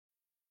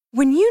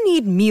When you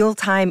need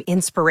mealtime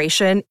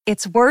inspiration,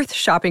 it's worth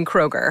shopping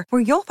Kroger,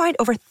 where you'll find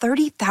over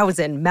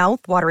 30,000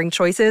 mouth-watering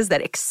choices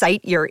that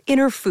excite your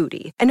inner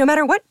foodie. And no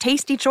matter what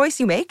tasty choice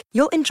you make,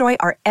 you'll enjoy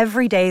our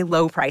everyday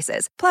low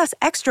prices, plus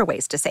extra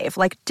ways to save,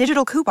 like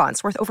digital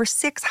coupons worth over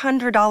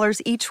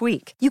 $600 each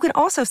week. You can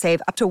also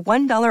save up to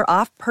 $1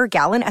 off per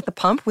gallon at the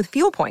pump with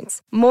fuel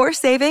points. More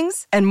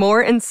savings and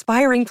more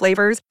inspiring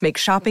flavors make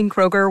shopping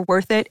Kroger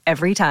worth it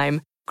every time.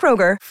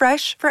 Kroger,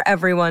 fresh for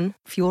everyone.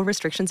 Fuel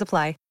restrictions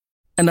apply.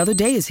 Another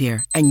day is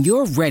here, and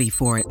you're ready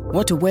for it.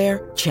 What to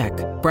wear? Check.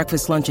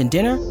 Breakfast, lunch, and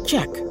dinner?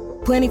 Check.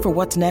 Planning for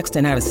what's next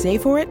and how to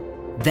save for it?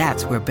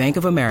 That's where Bank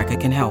of America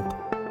can help.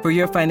 For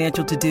your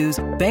financial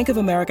to-dos, Bank of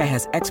America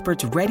has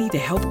experts ready to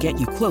help get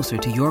you closer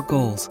to your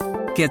goals.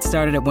 Get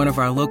started at one of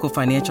our local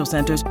financial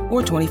centers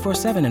or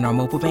 24/7 in our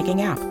mobile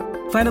banking app.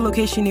 Find a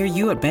location near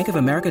you at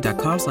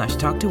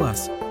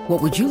bankofamerica.com/talktous.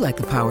 What would you like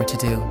the power to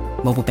do?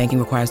 Mobile banking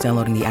requires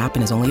downloading the app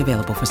and is only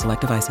available for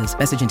select devices.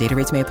 Message and data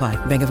rates may apply.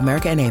 Bank of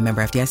America N.A.,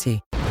 member FDIC.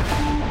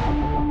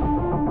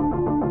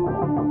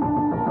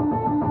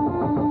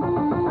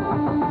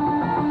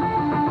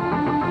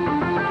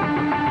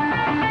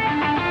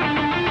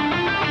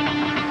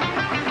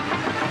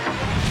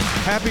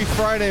 Happy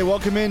Friday.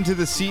 Welcome into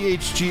the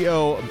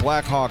CHGO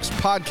Blackhawks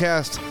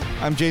podcast.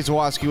 I'm Jay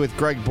Zawoski with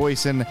Greg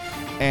Boyson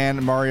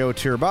and Mario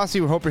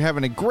Tirabassi. We hope you're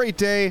having a great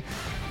day.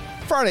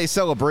 Friday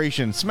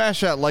celebration.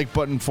 Smash that like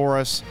button for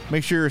us.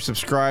 Make sure you're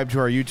subscribed to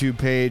our YouTube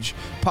page.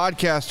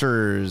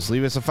 Podcasters,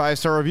 leave us a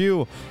 5-star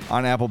review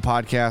on Apple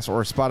Podcasts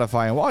or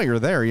Spotify. And while you're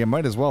there, you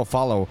might as well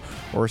follow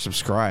or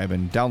subscribe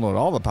and download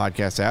all the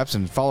podcast apps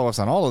and follow us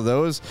on all of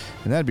those.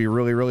 And that'd be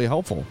really, really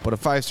helpful. But a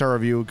 5-star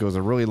review goes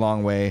a really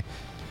long way,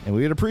 and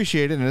we would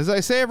appreciate it. And as I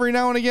say every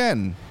now and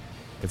again,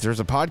 if there's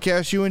a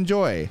podcast you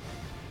enjoy,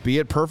 be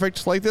it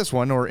perfect like this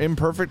one or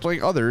imperfect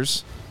like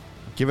others,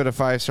 give it a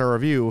 5-star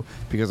review,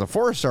 because a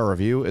 4-star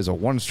review is a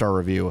 1-star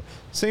review.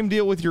 Same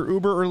deal with your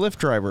Uber or Lyft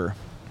driver.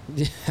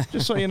 Yeah.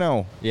 Just so you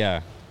know.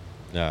 Yeah.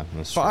 Yeah,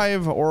 that's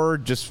 5 true. Or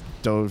just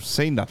don't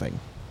say nothing.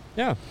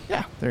 Yeah.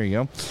 Yeah, there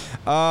you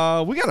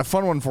go. We got a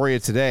fun one for you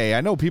today.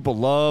 I know people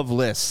love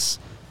lists.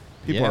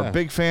 People are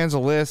big fans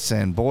of lists,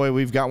 and boy,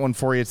 we've got one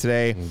for you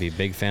today. We'll be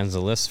big fans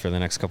of lists for the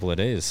next couple of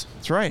days.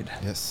 That's right.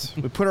 Yes.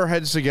 We put our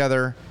heads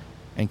together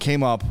and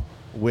came up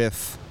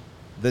with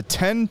the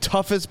 10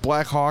 toughest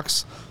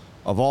Blackhawks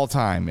of all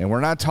time. And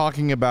we're not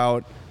talking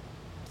about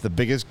the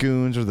biggest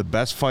goons or the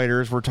best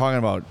fighters. We're talking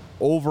about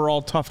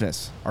overall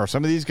toughness. Are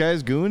some of these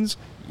guys goons?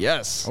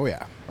 Yes. Oh,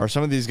 yeah. Are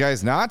some of these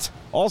guys not?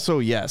 Also,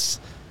 yes.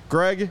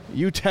 Greg,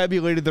 you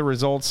tabulated the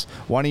results.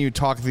 Why don't you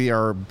talk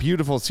our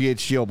beautiful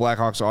CHGO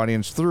Blackhawks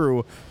audience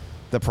through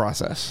the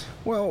process?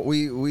 Well,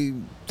 we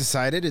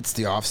decided it's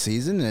the off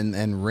season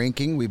and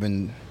ranking. We've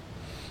been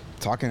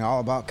talking all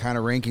about kind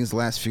of rankings the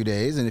last few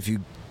days. And if you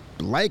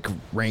like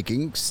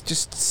rankings,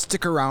 just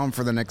stick around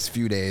for the next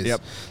few days. Yep.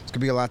 There's going to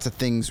be lots of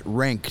things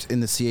ranked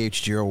in the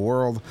CHGO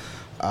world.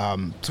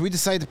 So we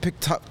decided to pick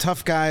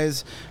tough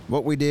guys.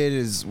 What we did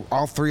is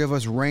all three of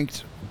us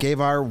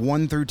gave our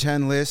 1 through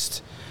 10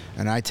 list,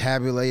 and I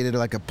tabulated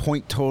like a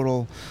point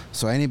total.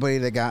 So anybody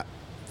that got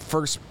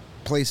first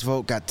place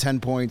vote got 10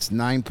 points,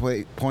 9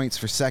 points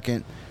for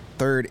second,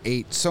 third,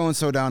 8,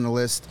 so-and-so down the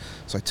list.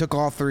 So I took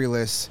all three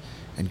lists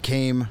and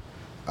came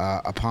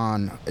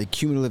upon a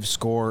cumulative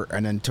score,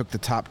 and then took the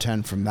top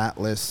 10 from that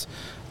list.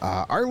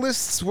 Our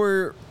lists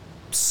were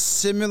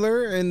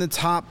similar in the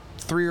top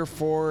 3 or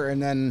 4,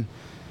 and then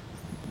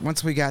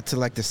once we got to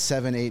like the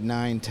 7, 8,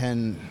 9,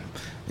 10,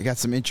 we got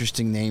some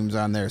interesting names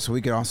on there. So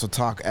we could also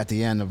talk at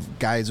the end of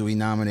guys we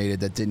nominated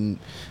that didn't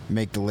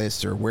make the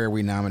list, or where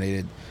we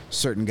nominated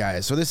certain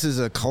guys. So this is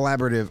a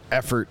collaborative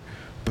effort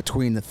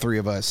between the three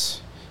of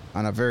us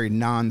on a very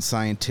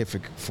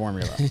non-scientific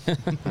formula.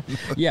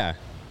 Yeah.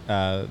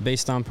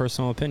 Based on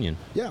personal opinion.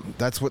 Yeah,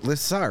 that's what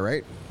lists are,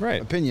 right?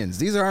 Right. Opinions.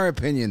 These are our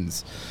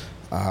opinions.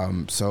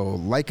 So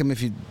like them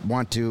if you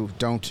want to,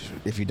 don't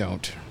if you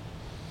don't.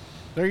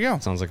 There you go.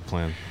 Sounds like a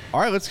plan. All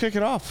right, let's kick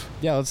it off.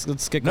 Yeah,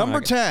 let's get Number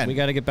going. 10. We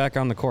got to get back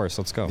on the course.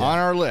 Let's go. On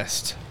our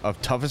list of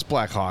toughest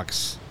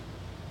Blackhawks,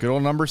 good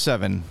old number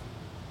 7,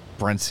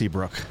 Brent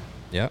Seabrook.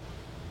 Yep.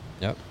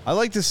 I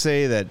like to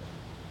say that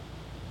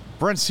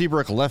Brent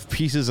Seabrook left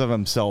pieces of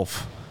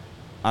himself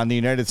on the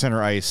United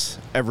Center ice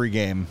every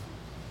game.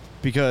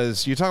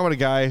 Because you talk about a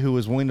guy who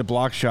was willing to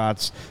block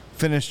shots,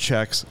 finish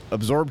checks,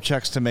 absorb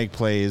checks to make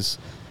plays.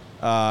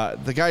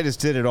 The guy just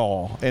did it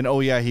all. And, oh,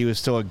 yeah, he was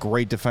still a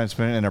great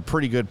defenseman and a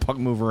pretty good puck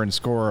mover and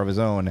scorer of his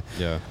own.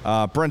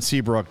 Yeah. Brent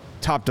Seabrook,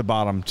 top to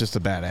bottom, just a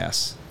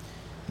badass.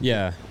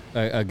 Yeah,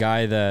 a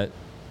guy that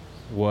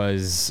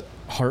was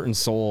heart and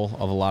soul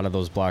of a lot of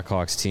those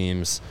Blackhawks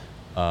teams.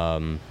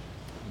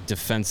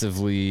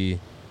 Defensively,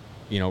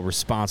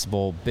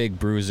 responsible, big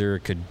bruiser,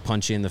 could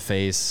punch you in the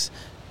face,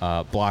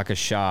 block a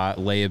shot,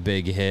 lay a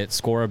big hit,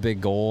 score a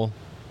big goal,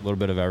 a little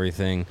bit of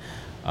everything.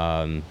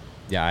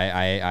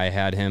 I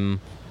had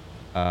him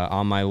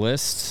on my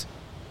list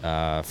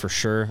for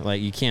sure.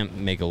 Like, you can't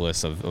make a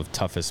list of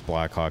toughest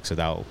Blackhawks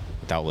without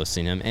without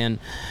listing him. And,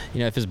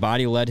 if his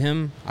body led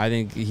him, I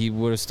think he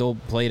would have still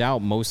played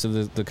out most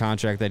of the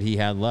contract that he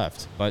had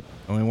left. But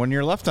only 1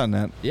 year left on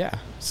that. Yeah.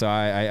 So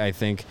I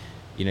think,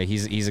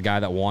 he's a guy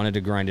that wanted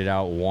to grind it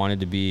out, wanted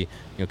to be,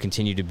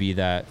 continue to be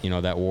that,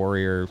 that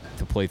warrior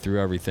to play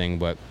through everything,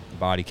 but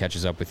body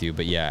catches up with you.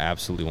 But yeah,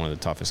 absolutely one of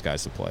the toughest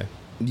guys to play.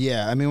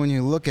 Yeah, I mean, when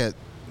you look at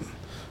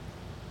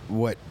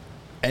what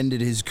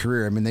ended his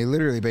career, I mean, they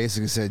literally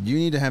basically said, you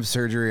need to have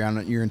surgery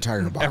on your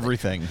entire body.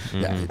 Everything.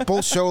 Yeah,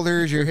 both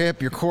shoulders, your hip,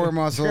 your core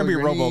muscle. You're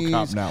your gonna be knees.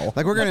 RoboCop now.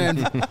 Like we're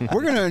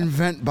gonna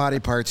invent body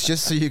parts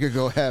just so you could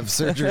go have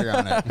surgery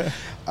on it.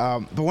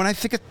 But when I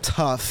think of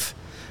tough,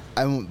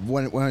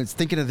 when I was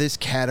thinking of this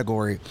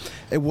category,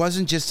 it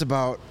wasn't just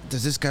about,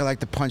 does this guy like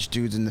to punch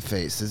dudes in the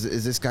face?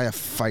 Is this guy a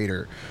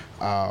fighter?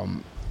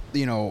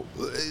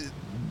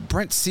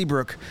 Brent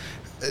Seabrook,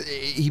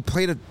 he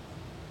played a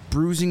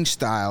bruising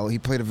style. He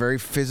played a very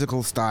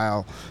physical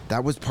style.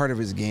 That was part of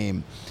his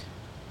game.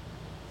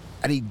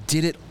 And he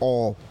did it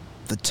all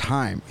the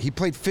time. He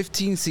played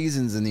 15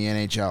 seasons in the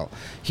NHL.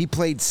 He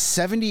played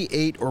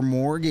 78 or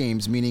more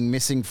games, meaning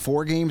missing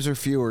 4 games or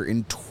fewer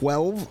in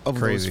 12 of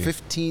those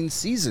 15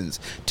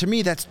 seasons. To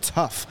me, that's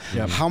tough.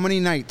 Yep. How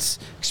many nights,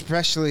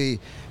 especially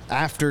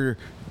after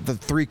the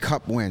 3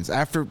 cup wins,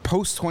 after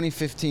post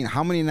 2015,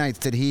 how many nights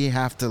did he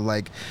have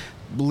to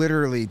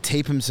literally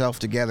tape himself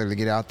together to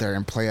get out there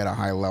and play at a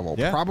high level?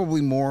 Yeah.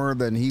 Probably more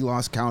than he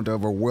lost count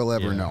of or will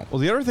ever know. Well,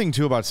 the other thing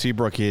too about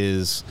Seabrook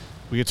is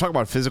we could talk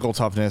about physical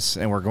toughness,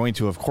 and we're going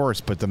to, of course,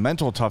 but the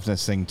mental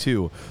toughness thing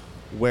too,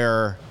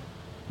 where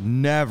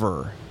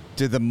never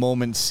did the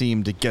moment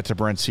seem to get to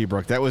Brent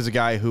Seabrook. That was a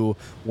guy who,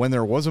 when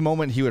there was a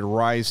moment, he would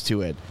rise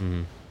to it.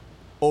 Mm-hmm.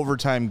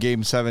 Overtime,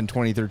 Game 7,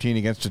 2013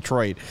 against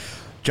Detroit.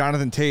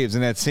 Jonathan Toews in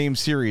that same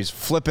series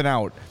flipping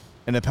out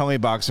in the penalty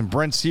box, and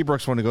Brent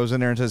Seabrook's one who goes in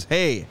there and says,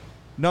 hey,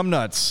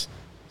 numbnuts,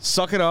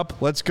 suck it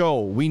up, let's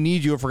go. We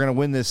need you if we're going to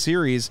win this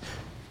series.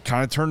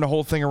 Kind of turned the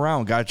whole thing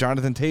around, got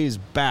Jonathan Toews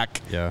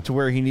back to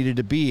where he needed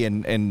to be,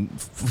 and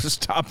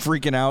stop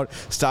freaking out,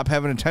 stop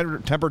having a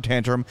temper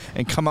tantrum,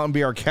 and come out and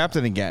be our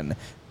captain again.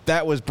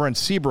 That was Brent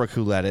Seabrook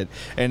who led it.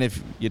 And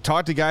if you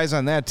talk to guys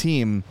on that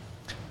team,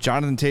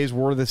 Jonathan Toews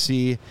wore the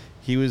C.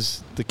 He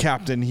was the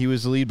captain. He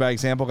was the lead by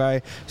example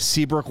guy.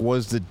 Seabrook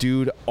was the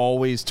dude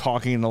always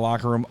talking in the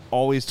locker room,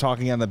 always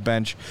talking on the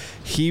bench.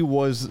 He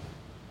was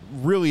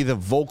really the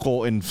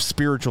vocal and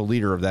spiritual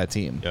leader of that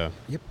team. Yeah.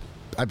 Yep.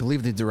 I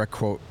believe the direct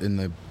quote in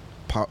the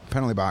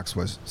penalty box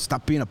was,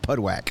 "Stop being a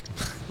pudwhack."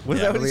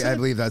 I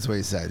believe that's what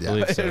he said.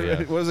 Yeah. So, yeah.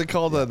 What was it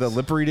called? The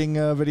lip reading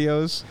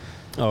videos?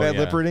 Bad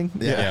lip reading?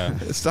 Yeah.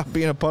 Stop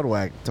being a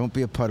pudwhack. Don't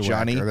be a pudwhack,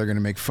 Johnny. or they're going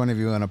to make fun of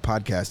you on a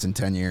podcast in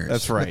 10 years.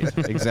 That's right.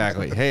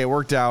 Exactly. Hey, it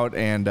worked out,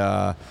 and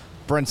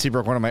Brent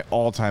Seabrook, one of my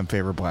all-time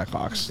favorite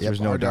Blackhawks. Yep,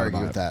 There's no doubt argue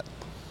about with that.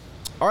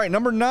 All right,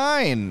 number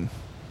 9.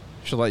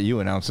 Should let you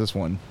announce this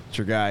one. It's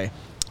your guy.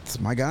 It's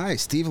my guy,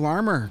 Steve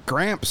Larmer,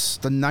 Gramps,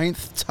 the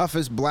 9th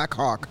toughest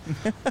Blackhawk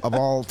of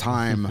all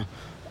time.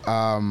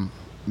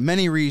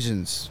 Many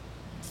reasons.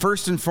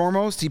 First and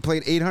foremost, he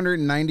played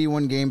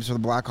 891 games for the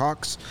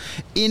Blackhawks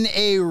in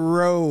a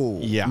row.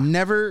 Yeah.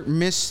 Never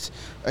missed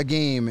a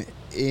game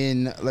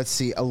in,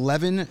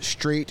 11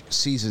 straight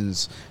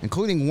seasons,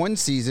 including one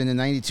season in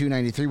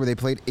 92-93 where they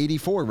played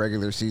 84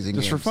 regular season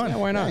games. Just for fun. Yeah,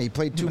 why not? Yeah, he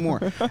played 2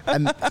 more.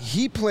 And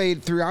he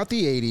played throughout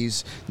the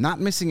 80s, not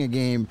missing a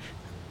game.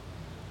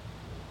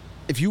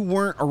 If you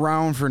weren't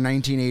around for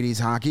 1980s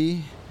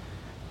hockey,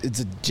 it's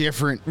a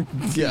different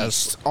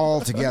beast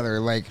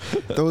altogether. Like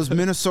those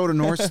Minnesota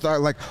North Star,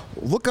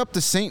 look up the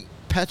St.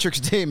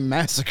 Patrick's Day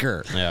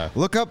Massacre. Yeah.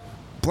 Look up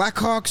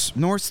Blackhawks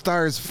North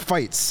Stars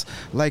fights.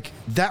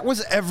 That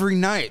was every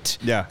night.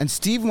 Yeah. And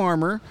Steve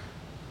Larmer,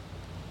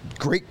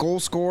 great goal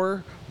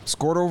scorer,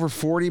 scored over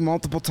 40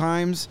 multiple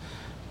times,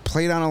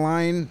 played on a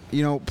line,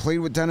 played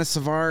with Dennis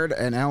Savard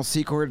and Al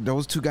Secord.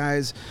 Those 2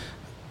 guys,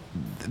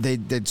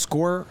 they'd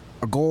score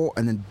a goal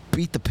and then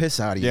beat the piss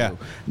out of you.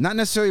 Not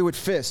necessarily with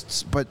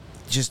fists, but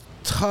just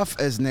tough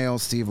as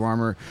nails. Steve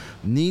Larmer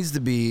needs to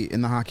be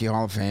in the Hockey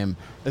Hall of Fame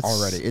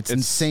already. It's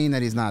insane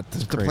that he's not.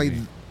 To play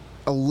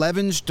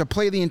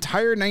the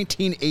entire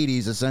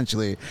 1980s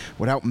essentially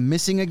without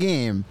missing a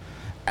game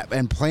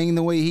and playing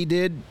the way he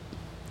did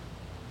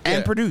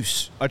and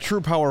produce. A true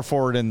power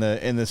forward in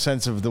the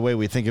sense of the way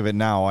we think of it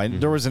now.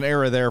 There was an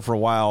era there for a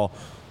while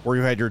where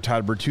you had your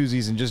Todd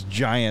Bertuzzi's and just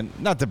giant,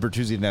 not that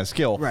Bertuzzi didn't have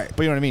skill, right?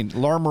 But you know what I mean?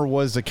 Larmer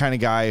was the kind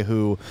of guy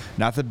who,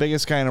 not the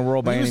biggest guy in the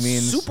world by any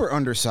means. Super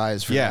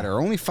undersized for that,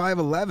 or only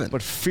 5'11".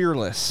 But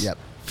fearless. Yep.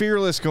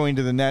 Fearless going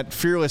to the net,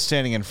 fearless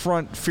standing in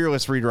front,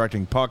 fearless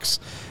redirecting pucks,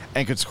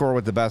 and could score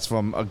with the best of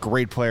them. A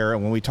great player.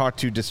 And when we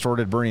talked to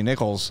distorted Bernie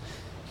Nichols,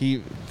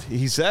 we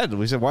said,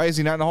 why is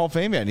he not in the Hall of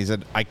Fame yet? And he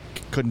said, I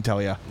couldn't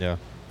tell you. Yeah.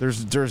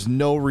 There's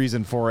no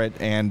reason for it.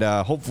 And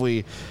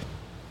hopefully,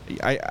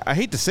 I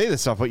hate to say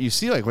this stuff, but you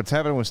see what's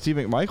happening with Steve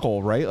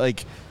McMichael,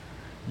 right?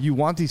 You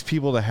want these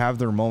people to have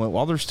their moment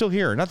while they're still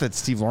here. Not that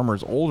Steve Larmer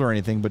is old or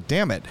anything, but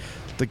damn it,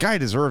 the guy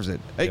deserves it.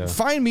 Yeah.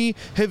 Find me.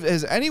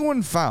 Has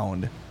anyone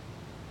found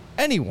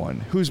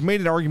anyone who's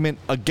made an argument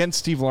against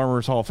Steve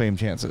Larmer's Hall of Fame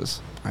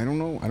chances. I don't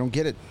know. I don't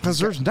get it. Because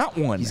there's not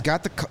one. He's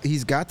got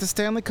the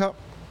Stanley Cup.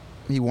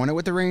 He won it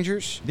with the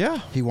Rangers. Yeah.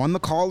 He won the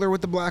Calder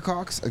with the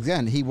Blackhawks.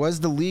 Again, he was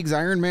the league's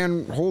Iron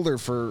Man holder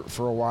for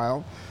a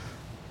while.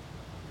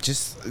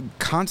 Just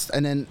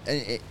constant, and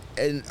then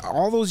and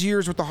all those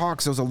years with the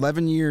Hawks, those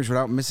 11 years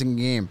without missing a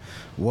game,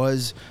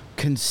 was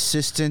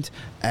consistent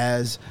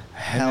as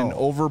hell. And an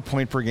over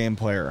point per game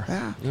player.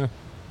 Yeah.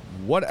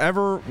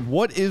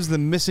 What is the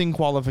missing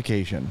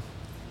qualification?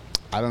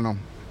 I don't know.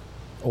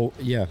 Oh,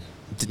 yeah.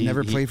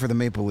 Never played for the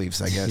Maple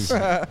Leafs, I guess.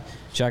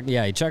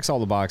 He checks all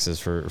the boxes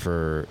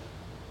for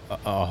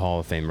a Hall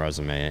of Fame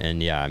resume.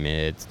 And yeah, I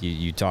mean,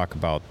 you talk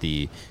about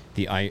the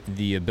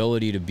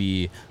ability to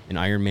be an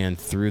Iron Man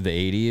through the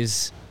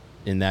 80s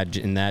in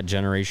that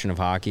generation of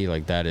hockey,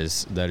 like that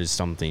is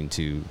something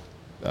to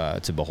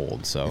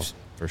behold. So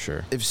for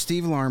sure. If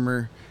Steve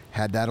Larmer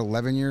had that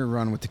 11-year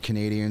run with the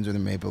Canadiens or the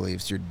Maple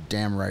Leafs, you're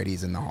damn right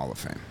he's in the Hall of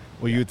Fame.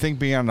 Well, you would think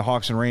being on the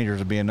Hawks and Rangers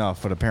would be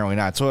enough, but apparently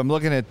not. So I'm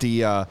looking at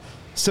the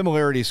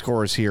similarity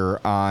scores here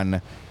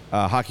on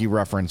Hockey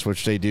Reference,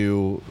 which they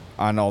do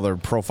on all their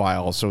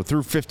profiles. So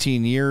through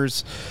 15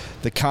 years,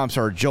 the comps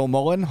are Joe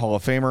Mullen, Hall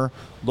of Famer.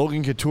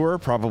 Logan Couture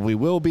probably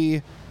will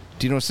be.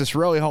 Dino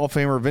Ciccarelli, Hall of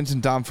Famer.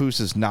 Vincent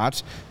Damphousse is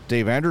not.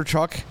 Dave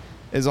Andreychuk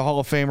is a Hall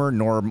of Famer.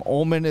 Norm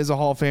Ullman is a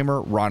Hall of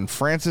Famer. Ron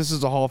Francis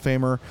is a Hall of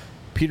Famer.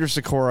 Peter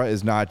Sikora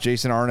is not.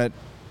 Jason Arnott,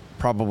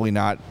 probably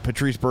not.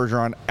 Patrice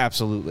Bergeron,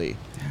 absolutely.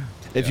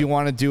 If you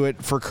want to do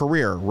it for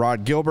career,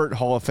 Rod Gilbert,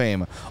 Hall of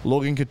Fame.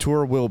 Logan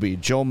Couture will be.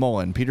 Joe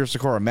Mullen, Peter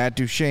Sikora, Matt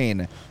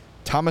Duchene,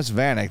 Thomas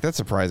Vanek, that's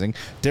surprising.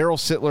 Darryl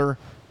Sittler,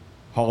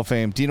 Hall of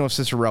Fame. Dino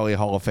Ciccarelli,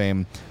 Hall of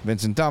Fame.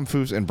 Vincent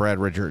Damphousse, and Brad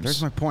Richards.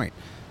 There's my point.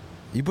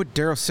 You put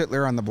Darryl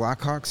Sittler on the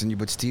Blackhawks and you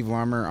put Steve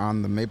Larmer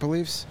on the Maple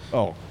Leafs.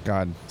 Oh,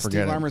 God,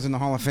 forget Steve Larmer's in the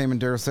Hall of Fame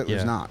and Darryl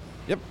Sittler's not.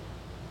 Yep.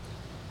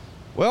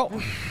 Well,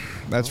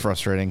 that's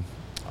frustrating.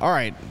 All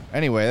right.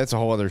 Anyway, that's a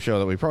whole other show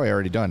that we've probably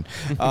already done.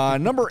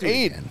 Number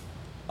 8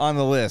 on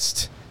the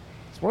list.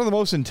 It's one of the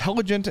most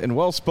intelligent and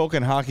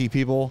well-spoken hockey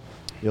people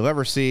you'll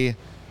ever see.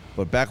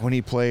 But back when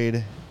he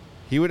played,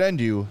 he would end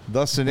you,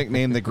 thus the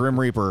nickname the Grim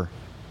Reaper,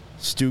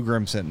 Stu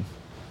Grimson.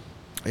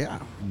 Yeah.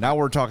 Now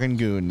we're talking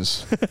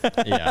goons.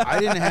 Yeah. I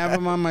didn't have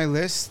him on my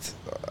list.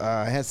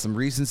 I had some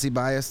recency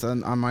bias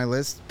on my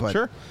list. But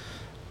Sure.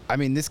 I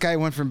mean, this guy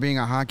went from being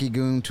a hockey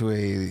goon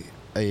to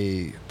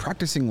a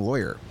practicing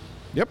lawyer.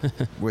 Yep.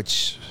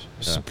 Which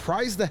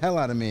surprised the hell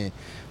out of me.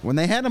 When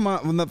they had him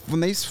on, when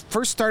they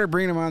first started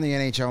bringing him on the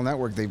NHL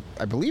Network,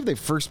 I believe they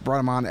first brought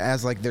him on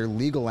as like their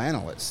legal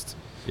analyst.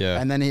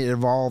 Yeah. And then he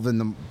evolved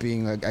into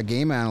being a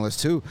game analyst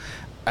too.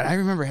 And I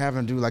remember having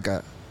him do like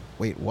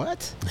wait,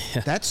 what?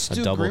 Yeah. That's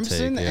Stu double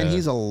Grimson, take, and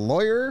he's a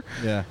lawyer?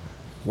 Yeah.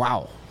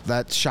 Wow.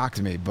 That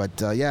shocked me. But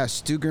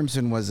Stu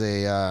Grimson was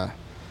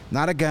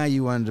not a guy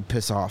you wanted to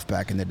piss off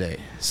back in the day.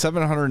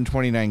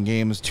 729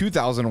 games,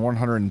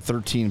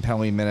 2,113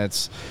 penalty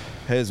minutes.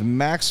 His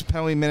max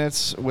penalty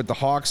minutes with the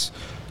Hawks,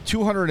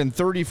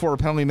 234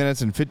 penalty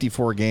minutes in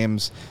 54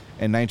 games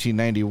in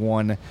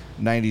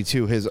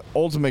 1991-92. His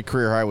ultimate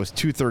career high was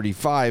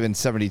 235 in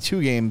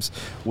 72 games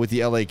with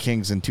the LA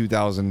Kings in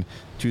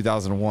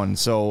 2000-2001.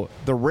 So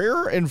the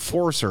rare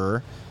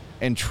enforcer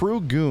and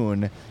true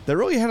goon that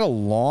really had a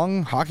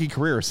long hockey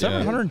career,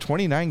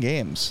 729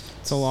 games.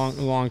 It's a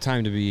long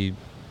time to be,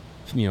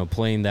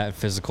 playing that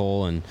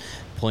physical and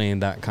playing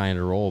that kind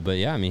of role. But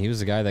yeah, I mean, he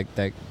was a guy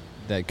that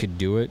could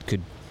do it,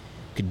 could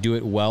do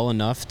it well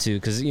enough to,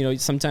 because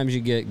sometimes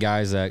you get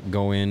guys that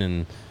go in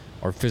and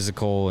are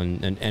physical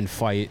and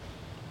fight,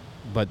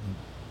 but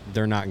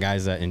they're not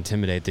guys that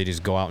intimidate. They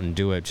just go out and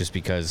do it just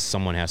because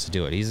someone has to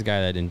do it. He's a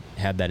guy that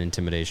had that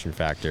intimidation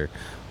factor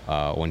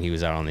when he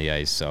was out on the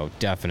ice, so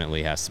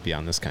definitely has to be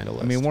on this kind of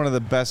list. I mean, one of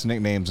the best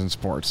nicknames in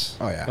sports.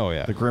 Oh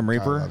yeah. The Grim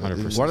Reaper.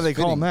 100%. Why do they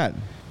call him that?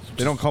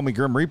 They don't call me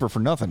Grim Reaper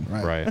for nothing.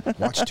 Right.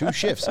 Watch 2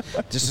 shifts.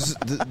 Just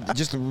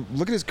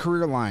look at his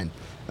career line.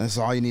 That's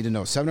all you need to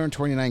know.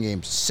 729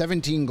 games,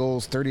 17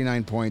 goals,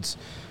 39 points,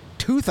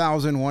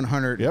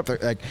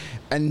 2,100.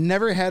 And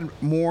never had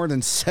more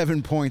than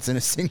 7 points in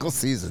a single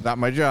season. Not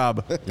my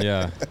job.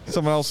 Yeah.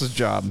 Someone else's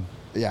job.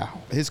 Yeah.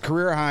 His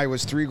career high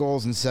was 3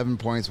 goals and 7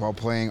 points while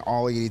playing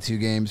all 82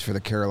 games for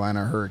the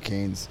Carolina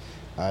Hurricanes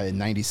in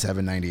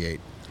 97-98.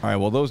 All right,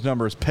 well, those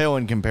numbers pale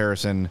in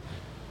comparison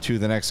to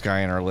the next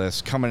guy in our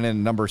list. Coming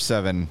in number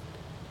 7,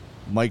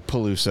 Mike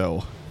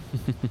Peluso.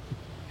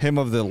 Him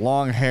of the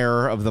long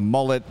hair, of the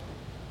mullet.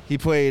 He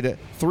played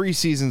 3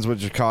 seasons with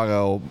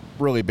Chicago,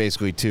 really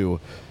basically 2.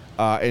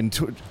 In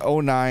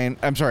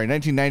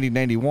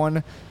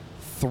 1990-91,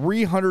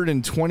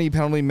 320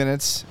 penalty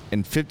minutes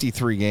in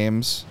 53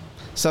 games,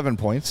 7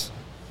 points.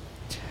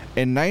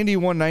 In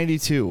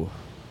 91-92,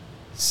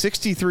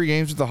 63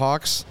 games with the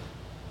Hawks,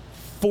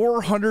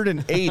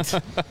 408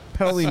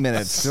 penalty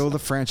minutes. Still the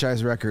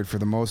franchise record for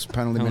the most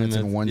penalty minutes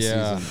in one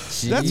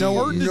season. That's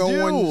hard to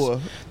do.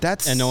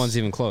 And no one's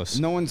even close.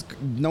 No one's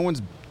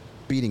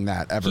beating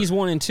that ever. He's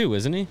 1 and 2,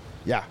 isn't he?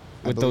 Yeah.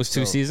 With those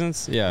 2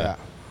 seasons? Yeah.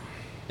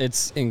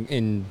 It's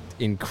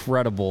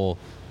incredible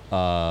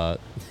An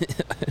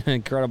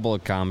incredible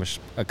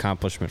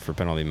accomplishment for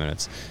penalty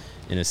minutes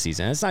in a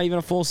season. It's not even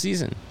a full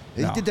season.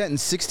 He did that in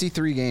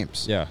 63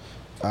 games. Yeah.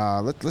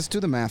 Let's do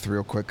the math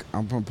real quick.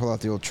 I'm going to pull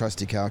out the old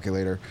trusty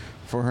calculator.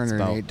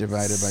 408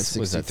 divided by 63.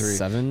 Was that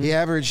 7? He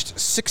averaged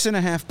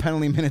 6.5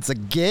 penalty minutes a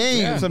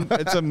game. Yeah.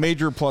 It's a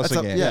major plus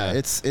a game. Yeah,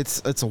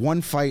 it's a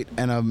one fight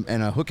and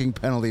a hooking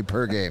penalty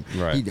per game.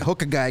 Right. He'd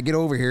hook a guy, get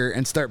over here,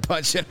 and start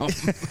punching him.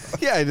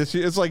 Yeah,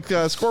 it's like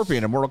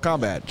Scorpion in Mortal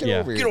Kombat.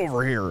 Get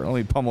over here. Let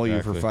me pummel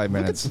you for 5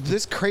 minutes. Look at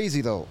this crazy,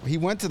 though. He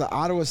went to the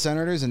Ottawa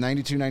Senators in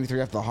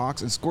 92-93 after the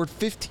Hawks and scored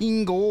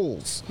 15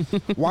 goals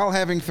while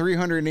having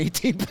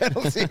 318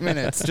 penalty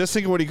minutes. Just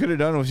think of what he could have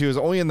done if he was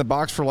only in the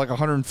box for like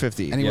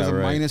 150. And he was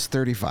a minus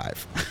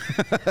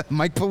 35.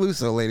 Mike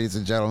Peluso, ladies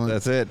and gentlemen.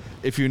 That's it.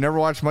 If you never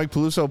watched Mike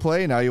Peluso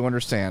play, now you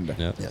understand.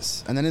 Yep.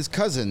 Yes. And then his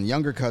cousin,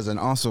 younger cousin,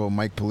 also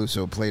Mike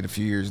Peluso, played a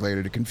few years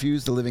later to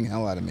confuse the living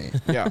hell out of me.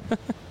 Yeah.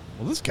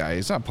 Well, this guy,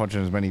 he's not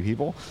punching as many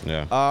people.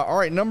 Yeah. All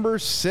right, number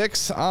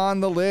 6 on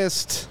the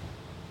list.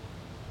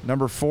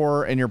 Number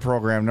 4 in your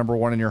program. Number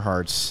 1 in your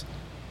hearts.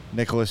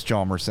 Nicholas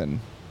Hjalmarsson.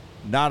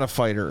 Not a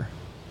fighter,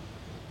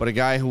 but a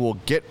guy who will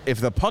get, if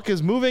the puck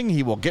is moving,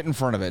 he will get in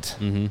front of it.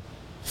 Mm-hmm.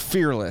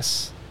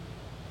 Fearless.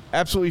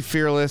 Absolutely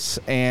fearless.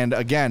 And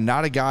again,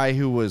 not a guy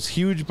who was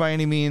huge by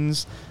any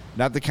means.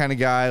 Not the kind of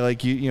guy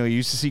like you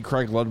used to see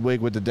Craig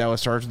Ludwig with the Dallas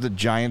Stars with the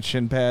giant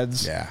shin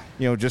pads. Yeah.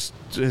 Just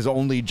his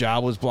only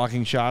job was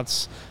blocking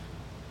shots.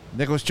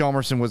 Nicholas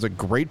Hjalmarsson was a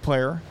great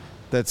player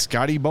that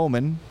Scotty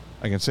Bowman,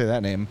 I can say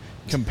that name,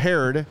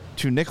 compared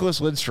to Nicholas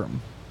Lidstrom.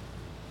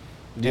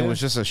 Yeah. It was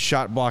just a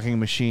shot blocking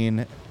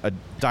machine, a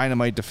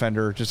dynamite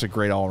defender, just a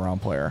great all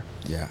around player.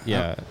 Yeah.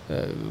 Yeah.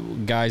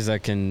 Guys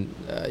that can,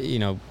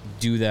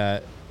 do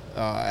that,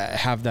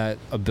 have that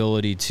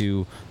ability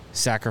to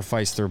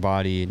sacrifice their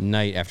body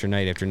night after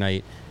night after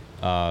night.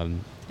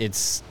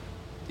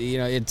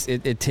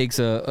 It takes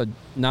a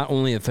not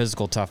only a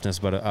physical toughness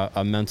but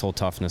a mental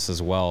toughness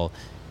as well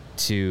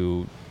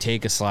to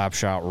take a slap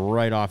shot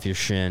right off your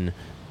shin.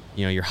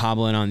 You're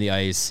hobbling on the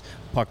ice,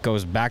 puck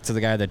goes back to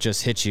the guy that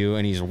just hit you,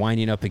 and he's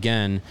winding up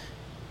again.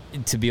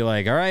 To be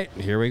like, all right,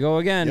 here we go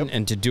again, yep.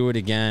 And to do it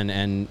again,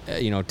 and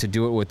to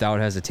do it without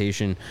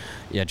hesitation.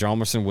 Yeah,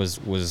 Hjalmarsson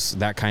was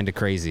that kind of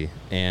crazy,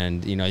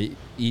 and he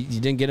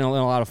didn't get in a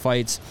lot of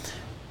fights,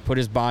 put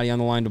his body on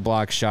the line to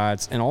block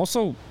shots, and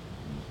also,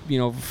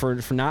 for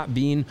not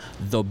being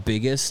the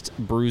biggest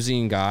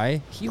bruising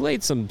guy, he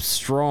laid some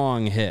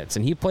strong hits,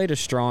 and he played a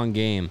strong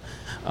game.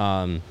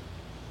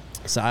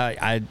 So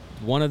I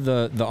one of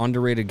the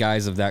underrated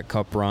guys of that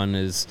cup run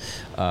is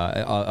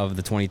of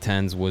the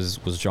 2010s was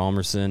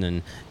Hjalmarsson,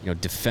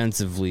 and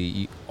defensively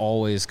you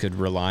always could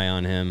rely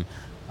on him,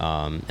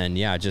 and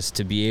yeah, just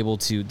to be able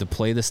to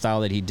play the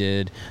style that he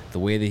did, the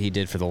way that he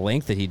did, for the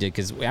length that he did,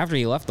 because after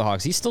he left the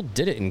Hawks, he still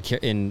did it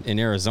in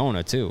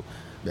Arizona too.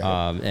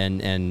 Yeah.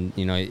 And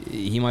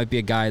he might be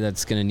a guy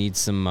that's going to need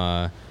some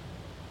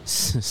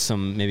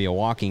maybe a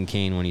walking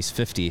cane when he's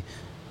 50.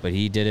 But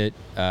he did it,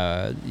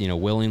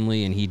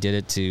 willingly, and he did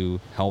it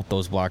to help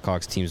those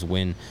Blackhawks teams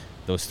win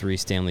those 3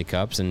 Stanley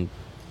Cups. And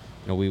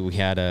we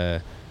had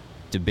a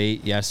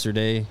debate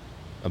yesterday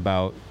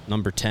about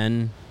number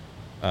 10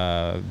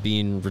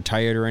 being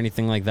retired or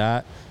anything like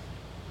that.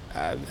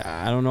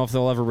 I don't know if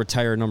they'll ever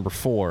retire number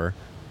 4,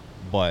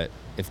 but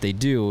if they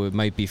do, it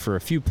might be for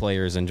a few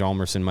players, and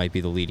Hjalmarsson might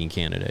be the leading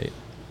candidate.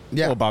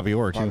 Yeah, well, Bobby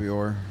Orr, too. Bobby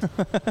Orr.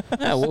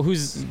 Yeah, well,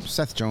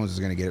 Seth Jones is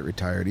going to get it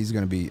retired. He's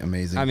going to be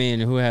amazing. I mean,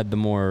 who had the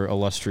more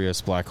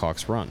illustrious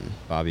Blackhawks run,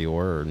 Bobby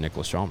Orr or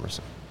Nicholas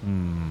Hjalmarsson?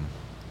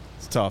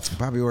 It's tough.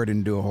 Bobby Orr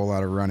didn't do a whole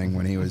lot of running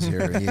when he was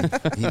here.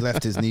 He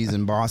left his knees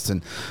in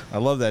Boston. I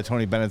love that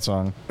Tony Bennett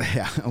song.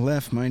 Yeah, I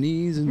left my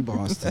knees in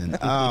Boston.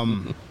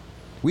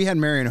 We had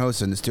Marion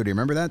Hossa in the studio.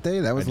 Remember that day?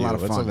 That was a lot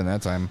of fun. Let's live in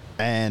that time.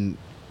 And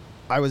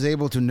I was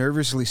able to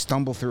nervously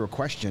stumble through a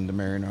question to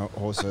Marion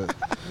Hossa,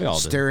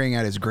 staring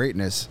at his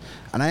greatness.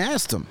 And I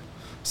asked him,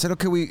 I said,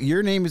 okay,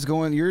 your name is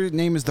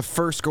the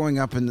first going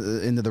up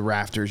into the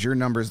rafters. Your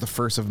number is the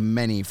first of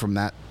many from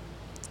that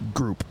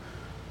group.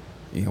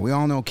 We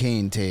all know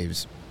Kane,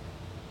 Taves,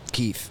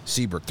 Keith,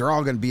 Seabrook. They're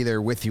all going to be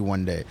there with you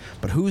one day.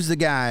 But who's the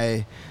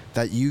guy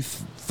that you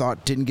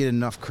thought didn't get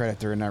enough credit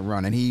during that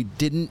run? And he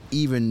didn't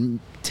even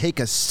take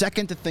a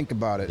second to think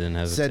about it. Didn't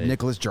hesitate. Said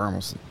Nicholas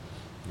Hjalmarsson.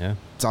 Yeah.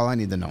 That's all I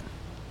need to know.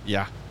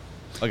 Yeah.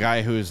 A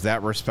guy who's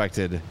that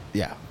respected.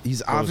 Yeah.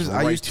 He's obviously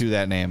right to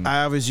that name.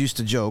 I always used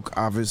to joke,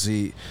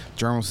 obviously,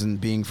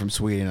 Hjalmarsson being from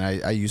Sweden,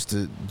 I used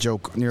to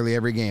joke nearly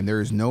every game, there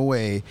is no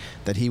way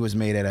that he was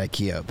made at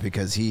IKEA,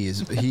 because he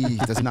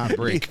does not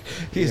break.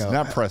 He's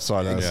not pressed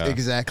sawdust. Yeah.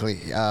 Exactly.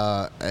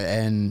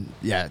 And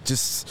yeah,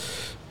 just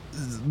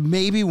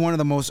maybe one of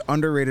the most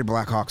underrated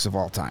Blackhawks of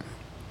all time.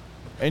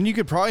 And you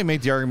could probably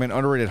make the argument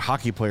underrated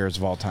hockey players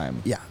of all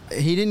time. Yeah.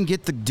 He didn't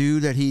get the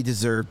due that he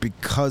deserved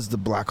because the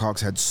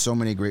Blackhawks had so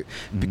many great...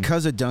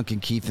 Because of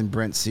Duncan Keith and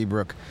Brent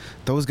Seabrook,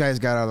 those guys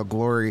got out of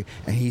glory,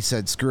 and he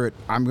said, screw it,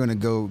 I'm going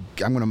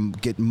to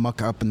get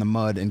muck up in the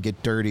mud and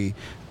get dirty,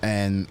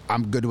 and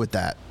I'm good with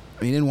that.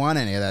 He didn't want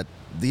any of that.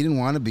 He didn't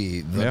want to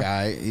be the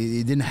guy.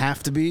 He didn't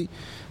have to be.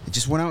 He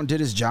just went out and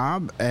did his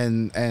job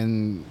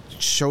and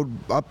showed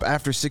up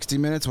after 60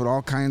 minutes with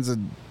all kinds of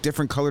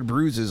different colored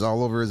bruises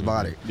all over his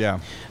body. Yeah.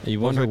 You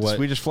wonder what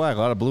Swedish flag, a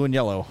lot of blue and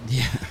yellow.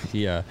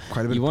 Yeah.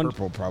 Quite a bit of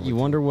purple, probably. You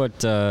wonder what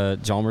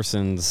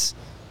Hjalmarsson's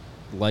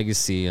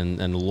legacy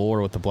and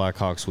lore with the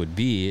Blackhawks would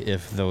be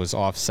if those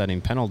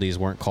offsetting penalties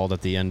weren't called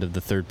at the end of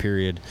the third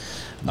period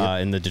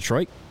in the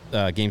Detroit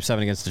Game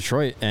 7 against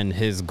Detroit, and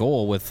his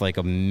goal with like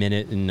a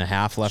minute and a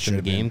half left in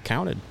the game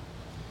counted.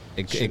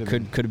 It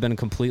could have been a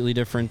completely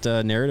different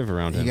narrative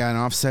around him. He got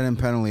an offsetting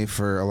penalty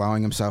for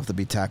allowing himself to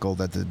be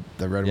tackled at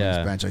the Red Wings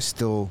bench.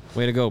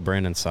 Way to go,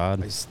 Brandon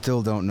Saad. I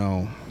still don't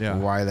know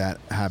why that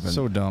happened.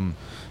 So dumb.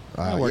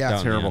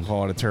 Terrible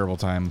call at a terrible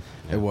time.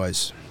 It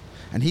was.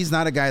 And he's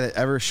not a guy that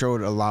ever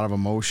showed a lot of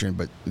emotion,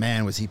 but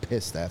man, was he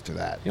pissed after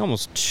that. He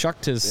almost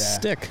chucked his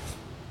stick.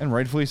 And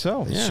rightfully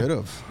so. He should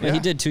have. Yeah, he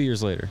did 2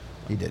 years later.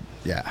 He did,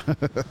 yeah.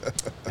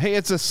 Hey,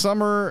 it's a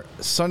summer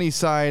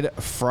Sunnyside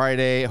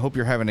Friday. Hope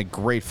you're having a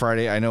great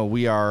Friday. I know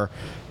we are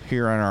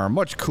here on our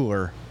much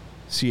cooler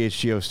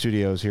CHGO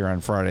studios here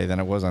on Friday than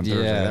it was on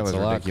Thursday. That was a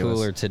lot ridiculous.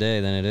 cooler today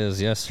than it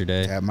is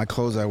yesterday. Yeah, my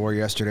clothes I wore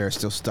yesterday are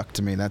still stuck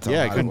to me. That's how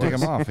I couldn't take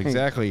them off.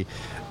 Exactly.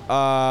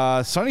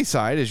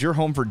 Sunnyside is your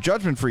home for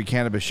judgment-free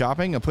cannabis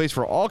shopping, a place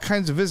where all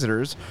kinds of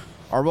visitors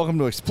are welcome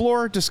to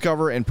explore,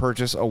 discover, and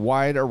purchase a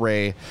wide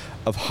array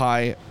of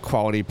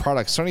high-quality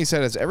products.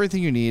 Sunnyside has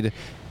everything you need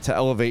to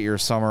elevate your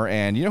summer,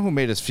 and you know who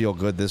made us feel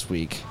good this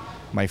week,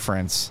 my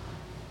friends?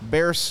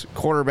 Bears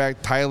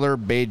quarterback Tyler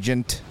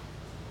Bagent.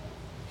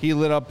 He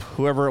lit up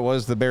whoever it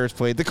was the Bears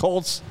played, the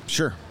Colts.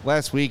 Sure.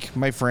 Last week,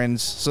 my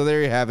friends. So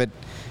there you have it.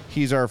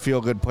 He's our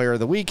feel-good player of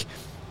the week.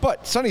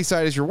 But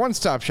Sunnyside is your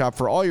one-stop shop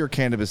for all your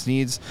cannabis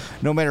needs,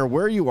 no matter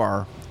where you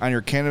are on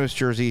your cannabis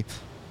journey.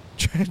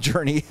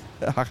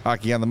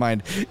 Hockey on the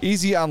mind.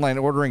 Easy online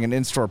ordering and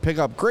in-store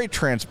pickup. Great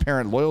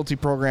transparent loyalty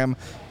program.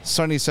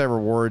 Sunnyside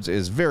Rewards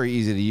is very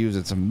easy to use.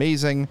 It's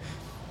amazing.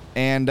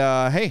 And,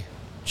 hey,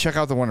 check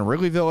out the one in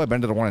Wrigleyville. I've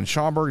been to the one in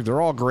Schaumburg. They're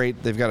all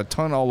great. They've got a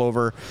ton all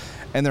over.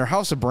 And their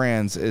house of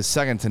brands is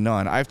second to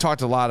none. I've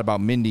talked a lot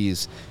about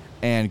Mindy's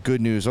and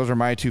Good News. Those are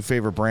my two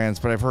favorite brands,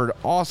 but I've heard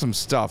awesome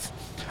stuff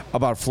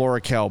about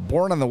FloraCal.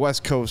 Born on the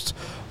West Coast,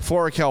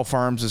 FloraCal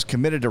Farms is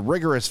committed to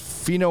rigorous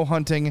pheno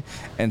hunting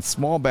and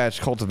small batch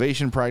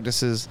cultivation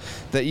practices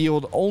that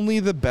yield only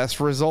the best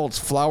results.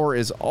 Flower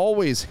is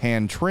always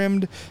hand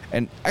trimmed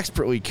and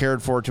expertly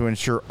cared for to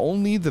ensure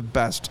only the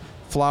best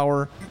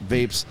flower,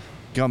 vapes,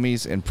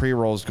 gummies, and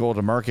pre-rolls go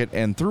to market.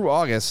 And through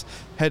August,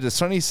 head to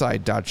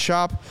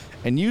sunnyside.shop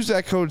and use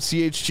that code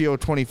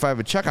CHGO25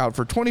 at checkout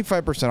for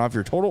 25% off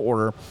your total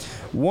order.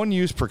 One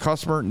use per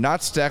customer, not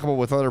stackable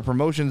with other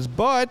promotions,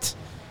 but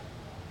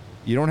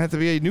you don't have to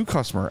be a new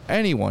customer.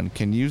 Anyone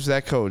can use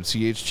that code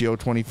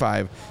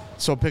CHGO25.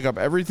 So pick up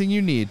everything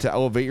you need to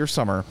elevate your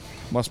summer.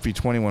 Must be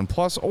 21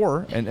 plus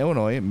or an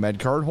Illinois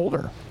MedCard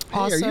holder.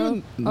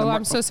 Also,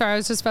 I'm so sorry. I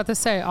was just about to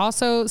say.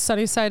 Also,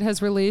 Sunnyside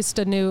has released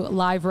a new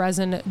live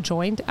resin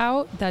joint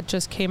out that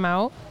just came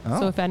out.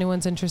 So if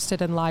anyone's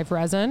interested in live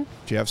resin,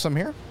 Do you have some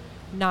here?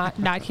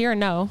 not here,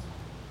 no,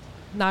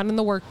 not in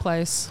the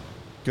workplace.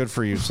 Good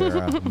for you,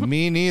 Sarah.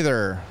 Me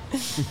neither.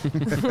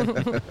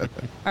 All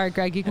right,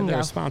 Greg, you can They're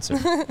go. a sponsor.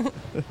 Did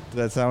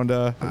that sound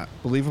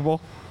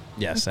believable?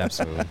 Yes,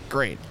 absolutely.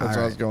 Great. That's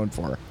what I was going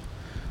for.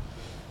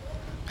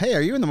 Hey,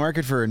 are you in the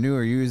market for a new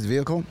or used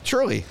vehicle?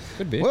 Surely.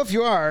 Could be. Well, if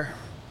you are,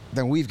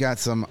 then we've got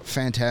some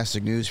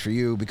fantastic news for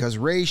you because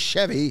Ray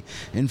Chevy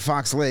in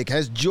Fox Lake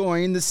has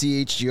joined the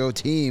CHGO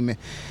team.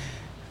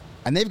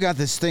 And they've got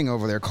this thing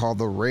over there called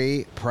the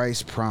Ray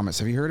Price Promise.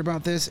 Have you heard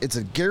about this? It's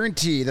a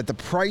guarantee that the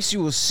price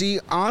you will see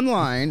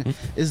online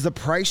is the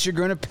price you're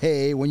going to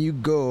pay when you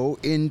go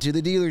into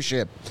the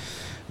dealership.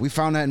 We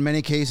found that in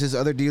many cases,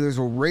 other dealers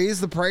will raise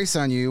the price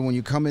on you when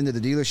you come into the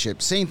dealership.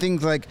 Saying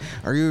things like,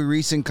 are you a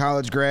recent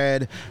college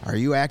grad? Are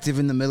you active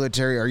in the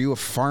military? Are you a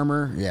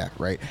farmer? Yeah,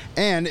 right.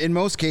 And in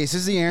most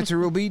cases, the answer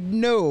will be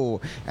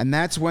no. And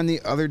that's when the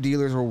other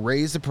dealers will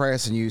raise the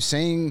price on you,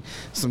 saying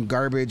some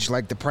garbage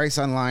like the price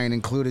online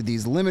included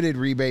these limited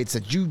rebates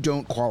that you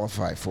don't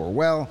qualify for.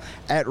 Well,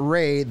 at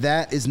Ray,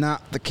 that is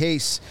not the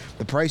case.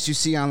 The price you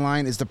see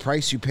online is the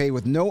price you pay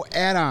with no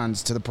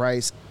add-ons to the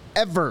price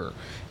ever.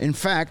 In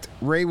fact,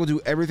 Ray will do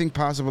everything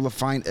possible to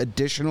find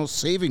additional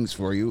savings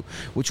for you,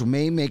 which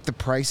may make the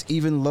price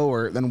even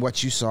lower than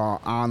what you saw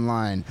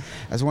online.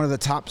 As one of the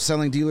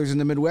top-selling dealers in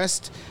the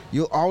Midwest,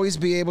 you'll always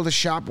be able to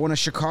shop one of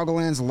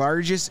Chicagoland's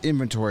largest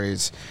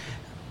inventories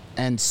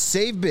and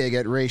save big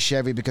at Ray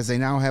Chevy because they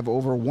now have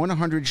over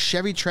 100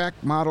 Chevy Track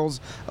models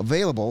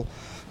available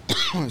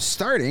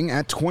starting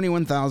at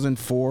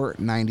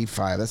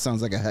 $21,495. That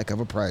sounds like a heck of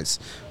a price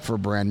for a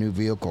brand new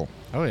vehicle.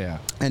 Oh, yeah.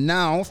 And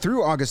now,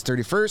 through August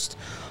 31st,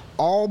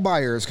 all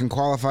buyers can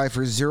qualify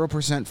for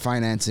 0%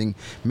 financing,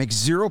 make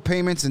 0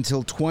 payments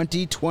until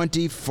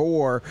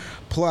 2024,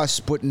 plus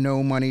put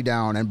no money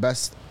down. And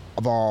best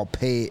of all,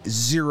 pay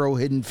zero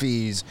hidden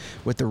fees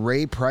with the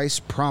Ray Price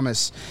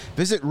Promise.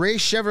 Visit Ray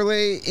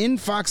Chevrolet in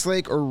Fox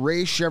Lake or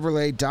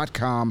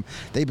raychevrolet.com.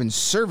 They've been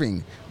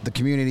serving the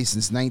community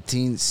since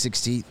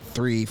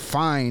 1963.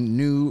 Find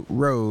new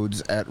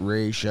roads at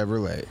Ray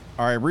Chevrolet.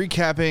 All right,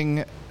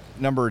 recapping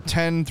number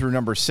 10 through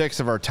number 6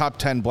 of our top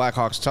 10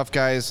 Blackhawks tough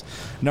guys.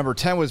 Number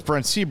 10 was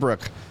Brent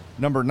Seabrook.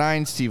 Number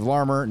 9, Steve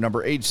Larmer.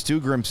 Number 8, Stu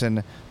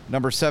Grimson.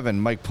 Number 7,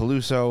 Mike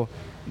Peluso.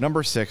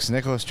 Number 6,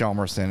 Nicholas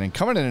Hjalmarsson. And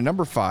coming in at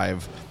number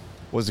 5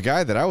 was a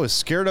guy that I was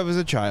scared of as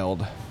a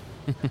child,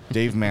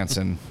 Dave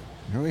Manson.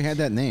 I know he had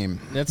that name.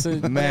 That's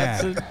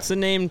a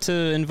name to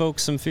invoke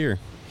some fear.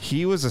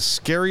 He was a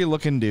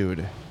scary-looking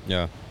dude.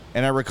 Yeah.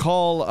 And I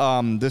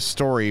recall this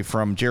story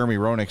from Jeremy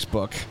Roenick's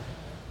book.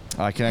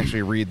 I can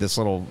actually read this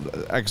little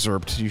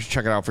excerpt. You should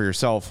check it out for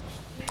yourself.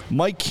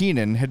 Mike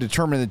Keenan had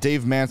determined that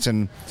Dave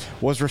Manson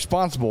was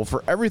responsible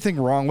for everything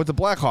wrong with the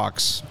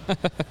Blackhawks.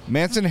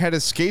 Manson had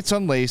his skates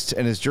unlaced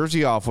and his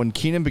jersey off when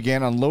Keenan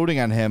began unloading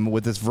on him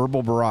with this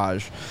verbal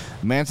barrage.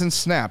 Manson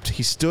snapped.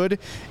 He stood,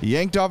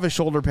 yanked off his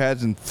shoulder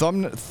pads, and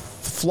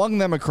flung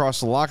them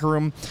across the locker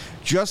room,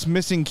 just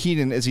missing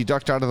Keenan as he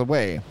ducked out of the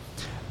way.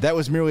 That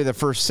was merely the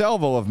first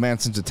salvo of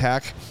Manson's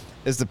attack.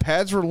 As the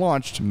pads were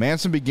launched,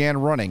 Manson began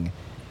running,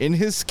 in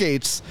his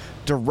skates,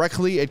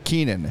 directly at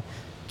Keenan.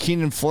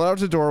 Keenan fled out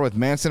the door with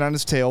Manson on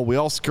his tail. We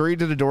all scurried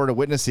to the door to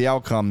witness the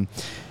outcome.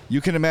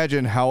 You can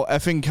imagine how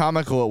effing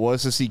comical it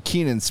was to see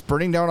Keenan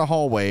sprinting down a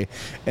hallway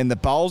in the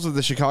bowels of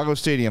the Chicago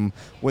Stadium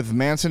with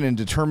Manson in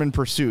determined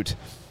pursuit.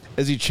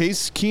 As he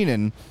chased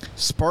Keenan,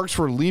 sparks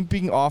were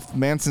leaping off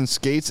Manson's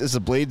skates as the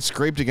blade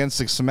scraped against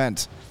the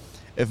cement.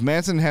 If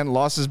Manson hadn't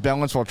lost his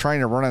balance while trying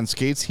to run on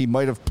skates, he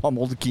might have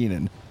pummeled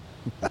Keenan.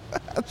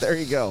 There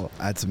you go.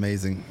 That's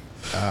amazing.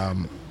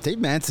 Dave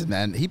Manson,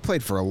 man, he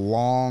played for a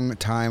long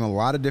time, a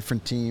lot of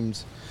different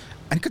teams,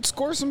 and could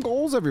score some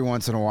goals every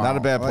once in a while. Not a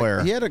bad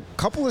player. He had a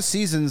couple of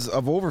seasons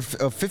of over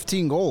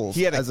 15 goals.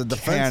 He had as a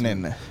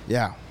cannon. defenseman.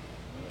 Yeah.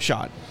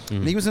 Shot.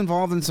 And he was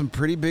involved in some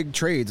pretty big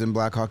trades in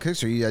Blackhawk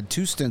history. He had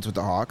 2 stints with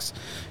the Hawks.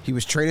 He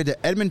was traded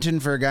to Edmonton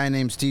for a guy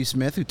named Steve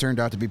Smith, who turned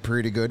out to be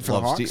pretty good for the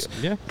Hawks.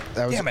 Yeah.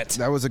 Damn it.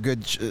 That was a good...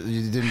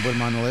 you didn't put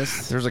him on the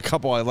list? There's a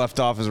couple I left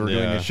off as we're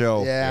doing the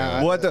show.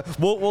 Yeah.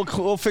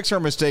 We'll fix our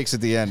mistakes at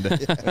the end.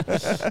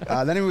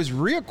 Then he was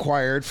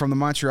reacquired from the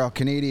Montreal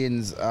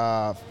Canadiens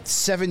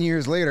 7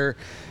 years later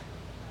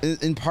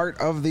in part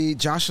of the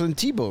Jocelyn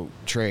Thibault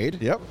trade.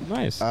 Yep.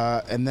 Nice.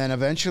 And then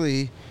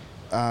eventually...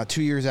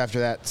 2 years after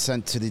that,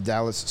 sent to the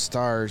Dallas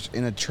Stars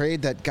in a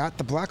trade that got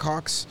the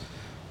Blackhawks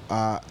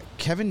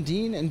Kevin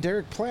Dean and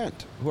Derek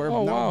Plant, who are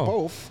now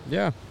both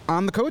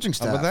on the coaching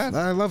staff. How about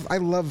that? I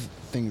love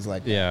things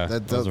like that. Yeah,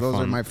 those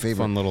are my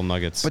favorite. Fun little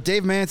nuggets. But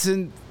Dave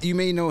Manson, you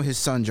may know his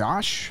son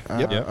Josh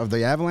of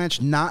the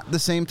Avalanche. Not the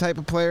same type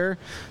of player.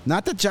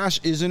 Not that Josh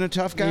isn't a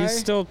tough guy. He's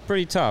still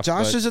pretty tough.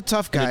 Josh is a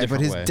tough guy,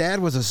 but his dad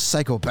was a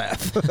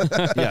psychopath.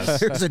 Yes.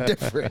 There's a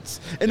difference.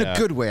 In a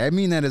good way. I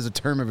mean that as a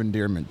term of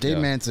endearment. Dave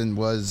Manson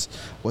was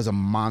a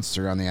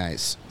monster on the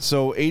ice.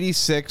 So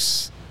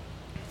 86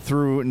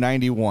 through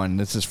 91.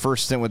 That's his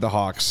first stint with the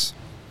Hawks.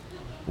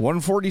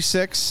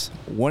 146,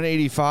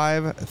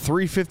 185,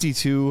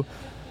 352,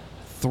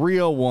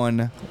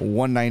 301,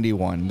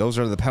 191. Those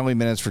are the penalty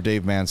minutes for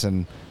Dave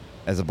Manson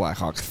as a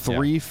Blackhawk.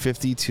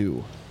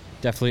 352.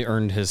 Definitely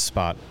earned his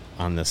spot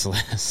on this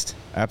list.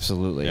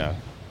 Absolutely. Yeah.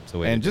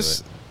 And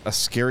just a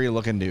scary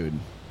looking dude.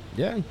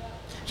 Yeah.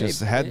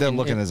 Just had that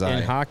look in his eye.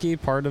 In hockey,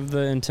 part of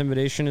the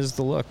intimidation is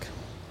the look.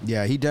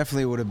 Yeah, he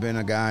definitely would have been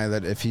a guy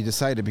that if he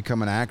decided to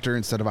become an actor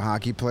instead of a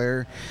hockey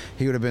player,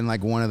 he would have been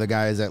like one of the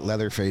guys at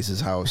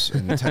Leatherface's house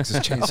in the Texas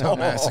Chainsaw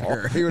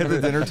Massacre. He would have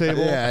been dinner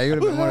table. Yeah, he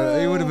would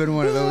have been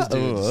one of those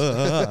dudes.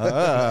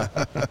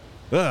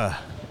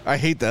 I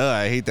hate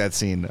that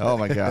scene. Oh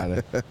my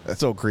god,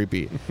 so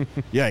creepy.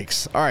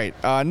 Yikes! All right,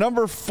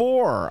 number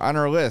 4 on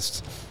our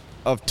list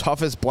of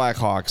toughest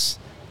Blackhawks.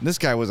 This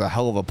guy was a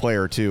hell of a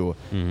player too.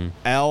 Mm-hmm.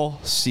 Al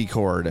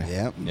Secord.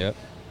 Yep.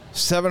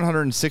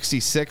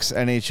 766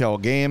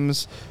 NHL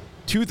games,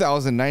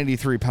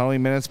 2,093 penalty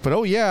minutes, but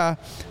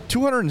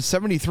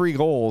 273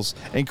 goals,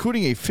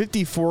 including a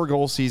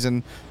 54-goal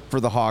season for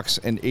the Hawks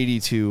in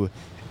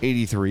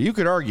 82-83. You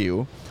could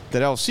argue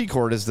that Al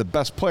Secord is the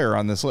best player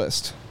on this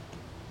list.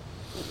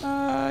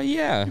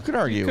 Yeah. You could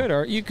argue.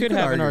 You could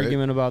have an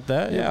argument about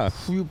that, yeah.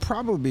 You'd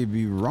probably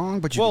be wrong,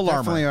 but you could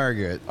definitely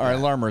argue it. All right,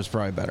 Larmer is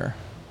probably better.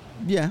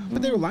 Yeah,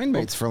 but they were line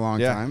mates for a long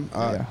time.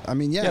 I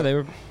mean, Yeah, they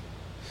were...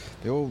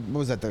 what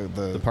was that?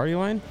 The party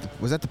line?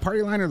 Was that the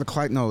party line or the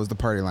Clyde? No, it was the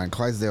party line.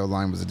 Clydesdale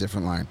line was a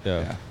different line.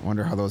 Yeah. I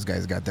wonder how those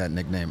guys got that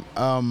nickname.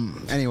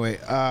 Anyway,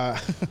 I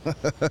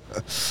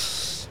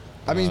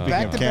mean,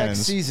 back-to-back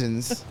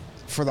seasons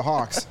for the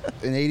Hawks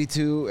in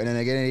 82 and then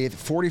again in 88,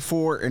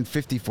 44 and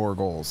 54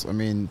 goals. I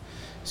mean,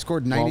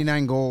 scored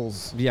 99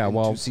 goals in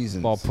 2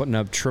 seasons. While putting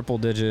up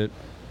triple-digit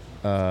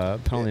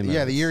penalty minutes.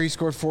 Yeah, the year he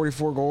scored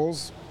 44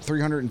 goals,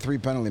 303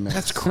 penalty minutes.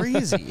 That's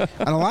crazy.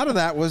 And a lot of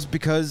that was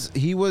because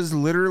he was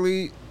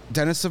literally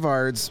Dennis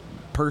Savard's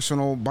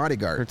personal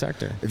bodyguard,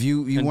 protector. If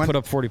you and put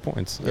up 40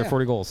 points or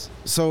 40 goals.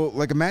 So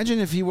like imagine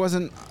if he was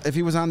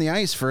on the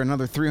ice for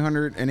another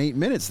 308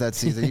 minutes that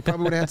season, he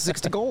probably would have had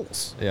 60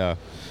 goals. Yeah,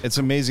 it's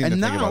amazing. And to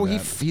now think about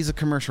that. he's a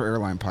commercial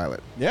airline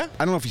pilot. Yeah,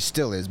 I don't know if he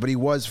still is, but he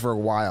was for a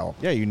while.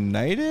 Yeah,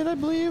 United, I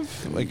believe,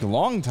 like a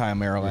long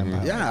time airline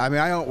pilot. Yeah, I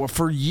mean,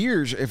 for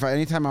years,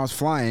 anytime I was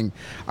flying,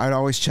 I'd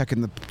always check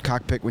in the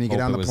cockpit when you get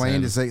on the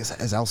plane to say,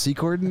 "Is LC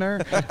Cord in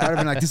there?" I'd have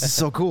been like, "This is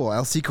so cool.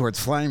 LC Cord's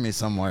flying me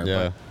somewhere."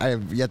 Yeah. But I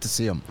have yet to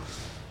see him.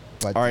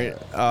 But, all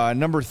right,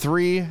 number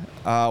 3,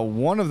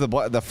 one of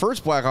the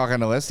first Blackhawk on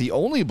the list, the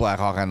only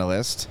Blackhawk on the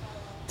list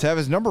to have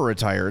his number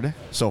retired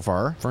so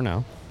far. For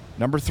now.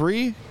 Number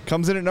 3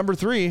 comes in at number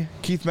 3,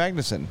 Keith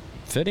Magnuson.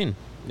 Fitting,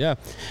 yeah.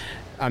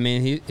 I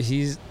mean,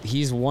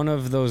 he's one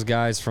of those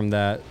guys from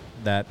that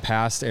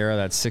past era,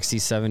 that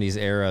 60s, 70s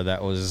era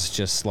that was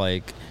just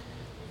like,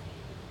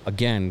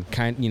 again,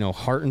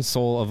 heart and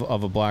soul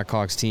of a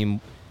Blackhawks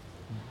team.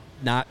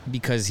 Not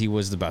because he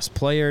was the best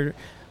player,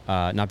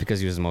 not because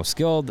he was the most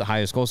skilled, the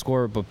highest goal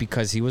scorer, but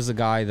because he was the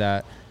guy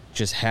that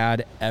just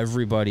had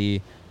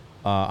everybody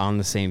on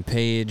the same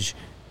page,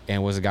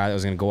 and was a guy that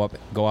was going to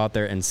go out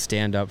there and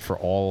stand up for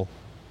all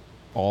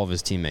of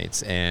his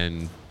teammates.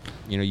 And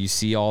you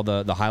see all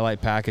the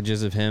highlight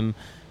packages of him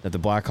that the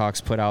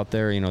Blackhawks put out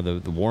there.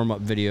 The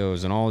warm-up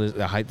videos and all this,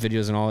 the hype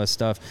videos and all this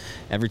stuff.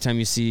 Every time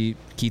you see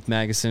Keith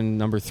Magnuson,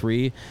 number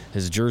 3,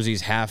 his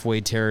jersey's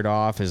halfway teared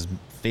off, his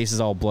face is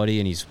all bloody,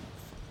 and he's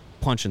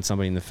punching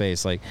somebody in the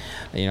face. Like,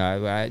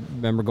 I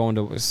remember going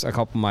to a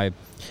couple of my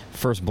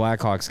first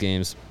Blackhawks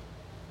games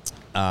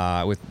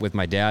with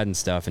my dad and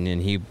stuff, and then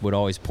he would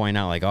always point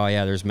out, like, oh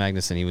yeah, there's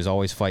Magnuson. He was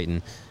always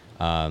fighting.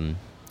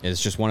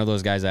 It's just one of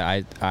those guys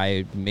that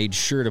I made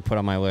sure to put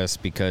on my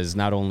list because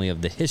not only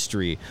of the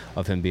history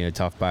of him being a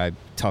tough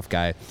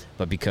guy,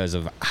 but because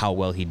of how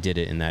well he did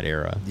it in that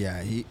era.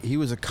 Yeah, he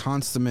was a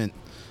consummate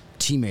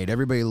teammate.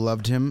 Everybody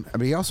loved him. I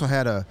mean, he also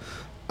had a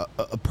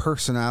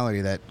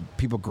personality that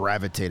people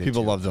gravitated to.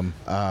 People loved him.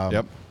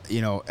 Yep.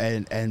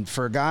 And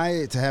for a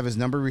guy to have his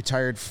number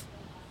retired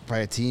by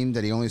a team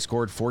that he only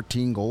scored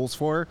 14 goals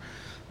for,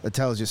 that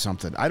tells you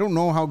something. I don't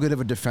know how good of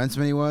a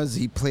defenseman he was.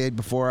 He played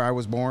before I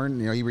was born.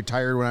 He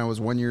retired when I was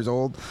 1 year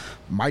old.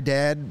 My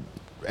dad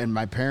and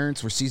my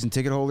parents were season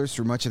ticket holders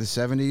through much of the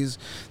 70s.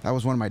 That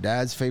was one of my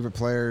dad's favorite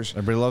players.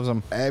 Everybody loves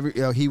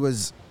him. He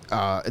was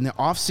in the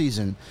off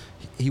season.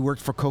 He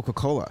worked for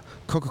Coca-Cola.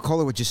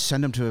 Coca-Cola would just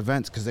send him to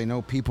events because they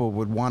know people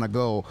would want to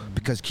go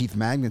because Keith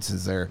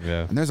Magnuson's there.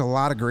 Yeah. And there's a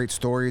lot of great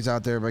stories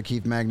out there about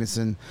Keith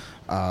Magnuson.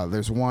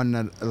 There's one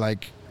that,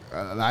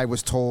 I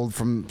was told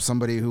from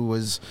somebody who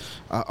was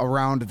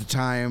around at the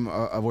time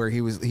where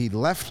he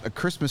left a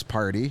Christmas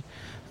party,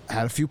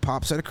 had a few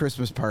pops at a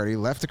Christmas party,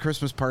 left the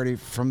Christmas party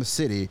from the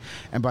city,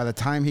 and by the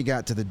time he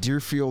got to the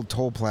Deerfield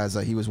Toll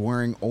Plaza, he was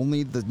wearing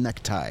only the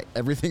necktie.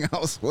 Everything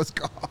else was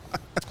gone.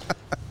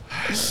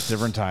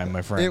 Different time,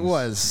 my friend. It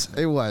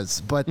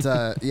was. But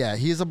yeah,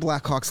 he's a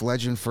Blackhawks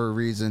legend for a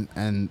reason,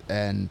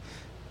 and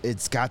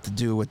it's got to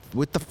do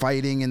with the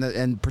fighting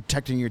and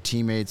protecting your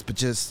teammates, but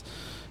just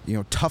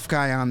tough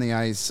guy on the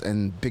ice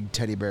and big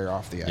teddy bear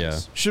off the ice. Yeah.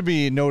 Should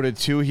be noted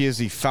too, he is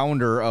the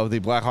founder of the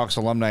Blackhawks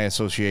Alumni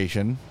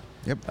Association.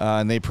 Yep.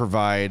 And they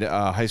provide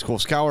high school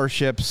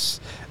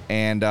scholarships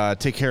and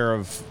take care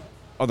of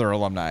other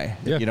alumni.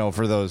 Yeah.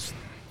 For those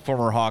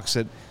former Hawks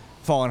that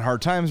fall in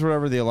hard times or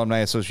whatever, the Alumni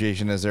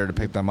Association is there to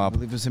pick them up. I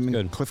believe it was him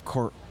and Cliff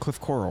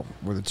Coral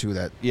were the two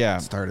that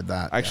started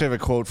that. I actually have a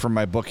quote from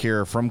my book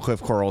here from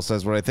Cliff Coral. It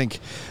says, what I think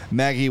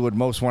Maggie would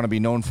most want to be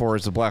known for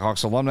is the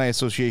Blackhawks Alumni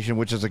Association,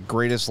 which is the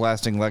greatest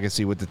lasting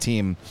legacy with the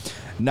team.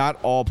 Not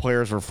all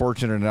players were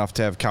fortunate enough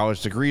to have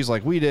college degrees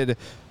like we did,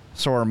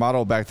 so our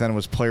motto back then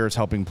was players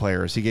helping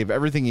players. He gave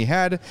everything he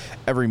had,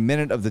 every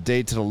minute of the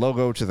day, to the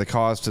logo, to the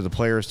cause, to the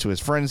players, to his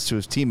friends, to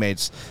his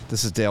teammates.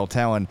 This is Dale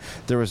Talon.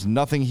 There was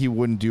nothing he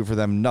wouldn't do for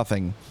them,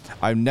 nothing.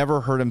 I've never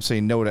heard him say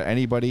no to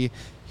anybody.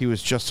 He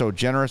was just so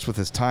generous with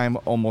his time,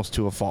 almost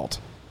to a fault.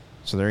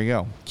 So there you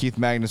go. Keith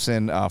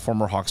Magnuson,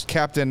 former Hawks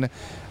captain,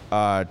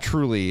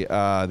 truly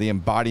the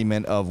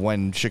embodiment of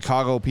when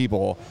Chicago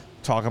people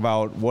talk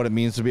about what it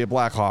means to be a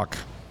Blackhawk.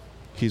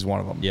 He's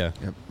one of them. Yeah.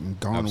 Yep.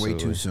 Gone Absolutely. Way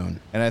too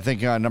soon. And I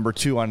think number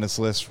 2 on this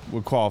list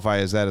would qualify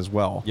as that as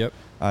well. Yep.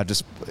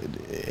 Just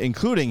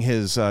including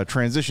his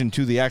transition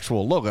to the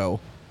actual logo,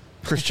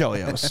 Chris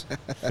Chelios,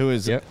 who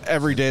is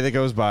every day that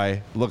goes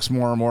by looks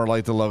more and more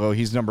like the logo.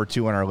 He's number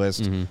 2 on our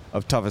list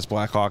of toughest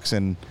Blackhawks,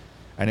 and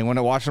anyone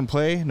that watched him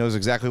play knows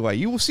exactly why.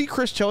 You will see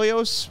Chris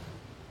Chelios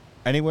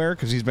anywhere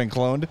because he's been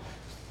cloned.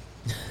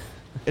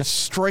 It's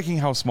striking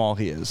how small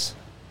he is.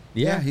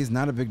 Yeah, he's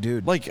not a big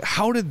dude. Like,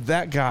 how did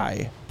that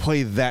guy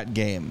play that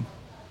game?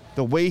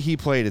 The way he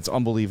played, it's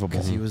unbelievable.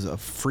 Because he was a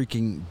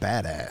freaking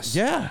badass.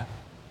 Yeah.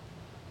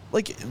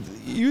 Like,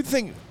 you'd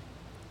think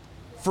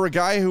for a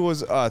guy who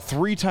was a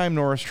 3-time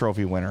Norris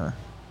Trophy winner,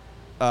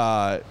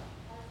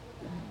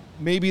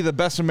 maybe the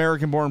best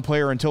American-born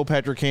player until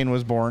Patrick Kane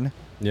was born.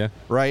 Yeah.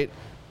 Right?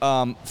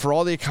 For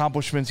all the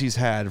accomplishments he's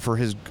had, for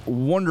his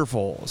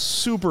wonderful,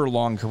 super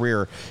long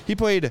career, he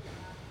played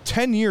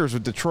 10 years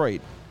with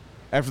Detroit.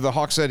 after the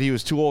Hawks said he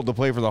was too old to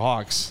play for the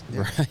Hawks.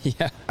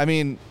 Yeah. I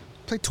mean,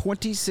 Played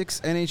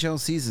 26 NHL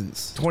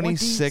seasons.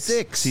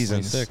 26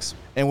 seasons. 26.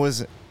 And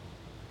was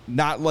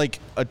not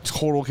like a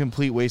total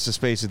complete waste of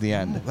space at the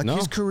end. Like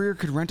his career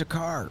could rent a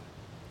car.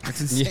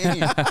 That's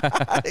insane.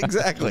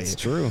 Exactly. It's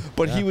true.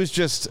 But he was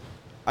just,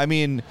 I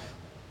mean,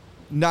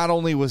 not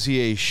only was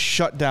he a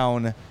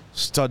shutdown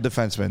stud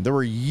defenseman, there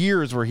were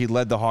years where he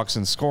led the Hawks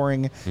in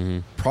scoring,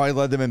 probably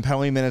led them in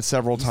penalty minutes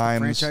several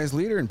times. The franchise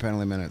leader in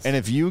penalty minutes. And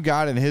if you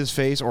got in his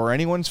face or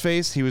anyone's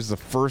face, he was the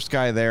first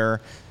guy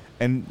there.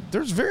 And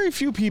there's very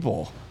few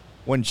people,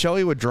 when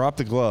Chelly would drop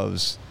the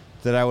gloves,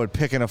 that I would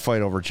pick in a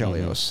fight over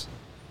Chelios.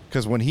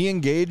 Because when he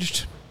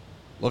engaged,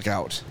 look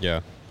out.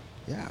 Yeah.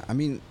 Yeah, I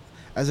mean,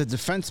 as a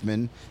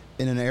defenseman,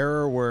 in an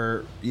era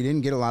where you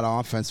didn't get a lot of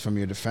offense from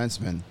your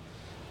defenseman,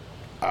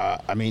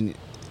 I mean,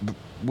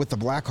 with the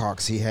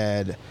Blackhawks, he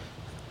had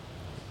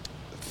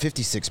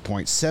 56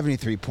 points,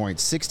 73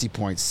 points, 60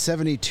 points,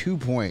 72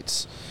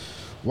 points,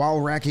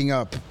 while racking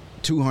up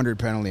 200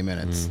 penalty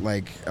minutes.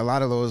 Like, a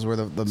lot of those were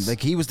like,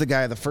 he was the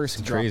guy, the first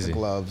to drop the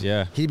gloves.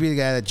 Yeah. He'd be the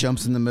guy that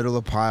jumps in the middle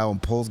of the pile and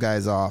pulls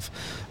guys off.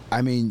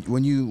 I mean,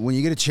 when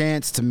you get a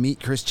chance to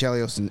meet Chris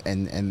Chelios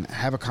and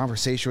have a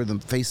conversation with him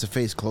face to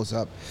face, close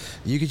up,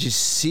 you could just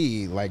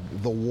see like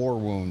the war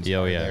wounds.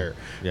 There.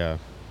 Yeah.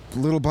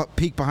 Little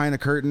peek behind the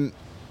curtain.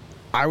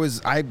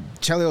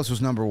 Chelios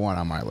was number one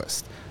on my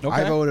list. Okay.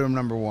 I voted him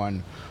number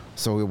one,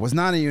 so it was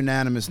not a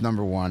unanimous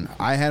number one.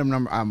 I had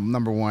him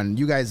number one.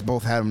 You guys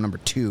both had him number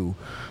two,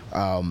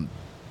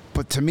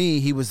 but to me,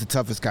 he was the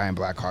toughest guy in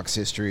Blackhawks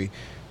history.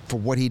 For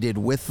what he did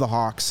with the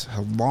Hawks,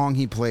 how long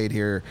he played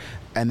here,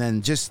 and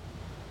then just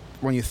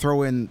when you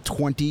throw in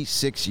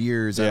 26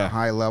 years at a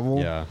high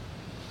level,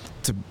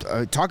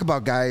 to talk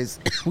about guys,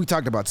 we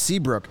talked about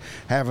Seabrook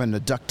having to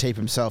duct tape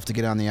himself to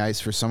get on the ice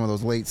for some of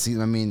those late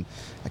seasons. I mean,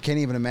 I can't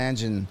even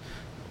imagine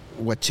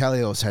what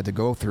Chelios had to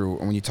go through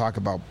when you talk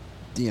about,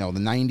 the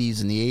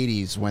 90s and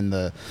the 80s when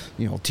the,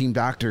 team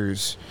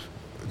doctors,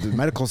 the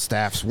medical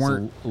staffs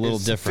weren't a little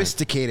as different.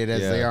 sophisticated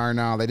as they are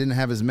now. They didn't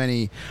have as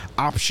many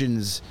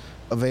options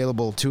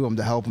available to them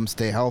to help them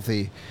stay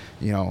healthy.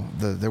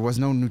 There was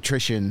no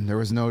nutrition, there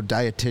was no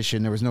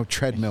dietitian, there was no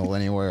treadmill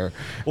anywhere.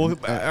 Well,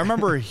 I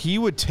remember he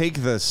would take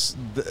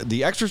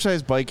the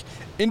exercise bike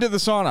into the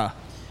sauna.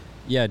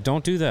 Yeah,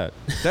 don't do that.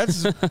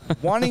 That's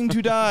wanting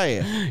to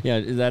die.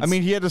 Yeah, that's. I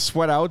mean, he had to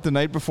sweat out the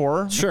night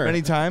before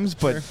many times,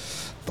 but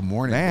the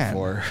morning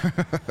before.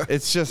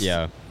 It's just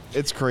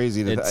it's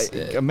crazy.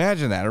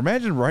 Imagine that.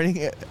 Imagine writing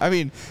it. I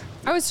mean,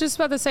 I was just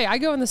about to say, I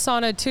go in the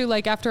sauna too.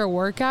 Like after a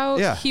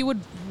workout, he would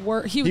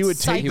work. He would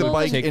take the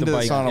bike into the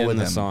sauna with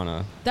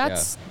him.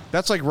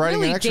 That's like riding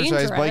really an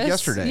exercise bike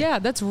yesterday. Yeah,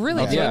 that's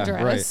really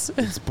dangerous.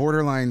 It's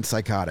borderline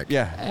psychotic.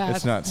 Yeah,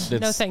 it's nuts.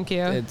 No, thank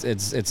you.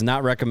 It's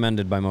not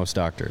recommended by most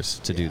doctors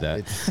to do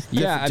that.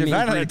 I mean,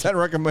 9 out of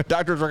 10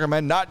 doctors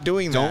recommend not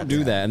doing that. Don't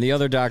do that. And the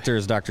other doctor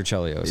is Dr.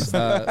 Chelios.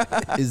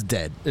 Is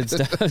dead. It's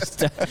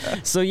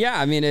dead. So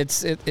I mean,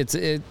 it's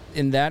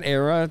in that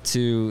era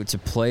to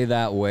play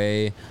that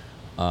way.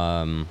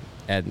 And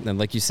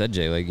like you said,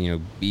 Jay, like,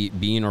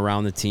 being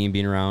around the team,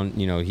 being around,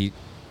 he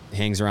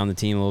hangs around the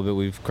team a little bit.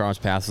 We've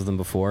crossed paths with him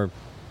before.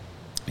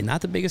 And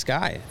not the biggest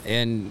guy.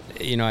 And,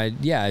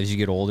 as you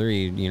get older,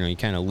 you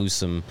kind of lose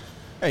some.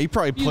 Yeah, he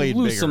probably played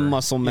lose bigger. some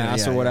muscle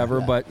mass or whatever.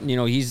 But,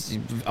 he's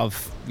a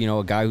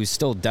guy who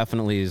still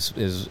definitely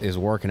is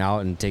working out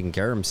and taking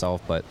care of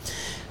himself. But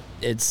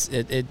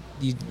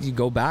you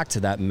go back to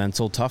that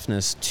mental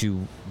toughness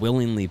to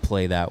willingly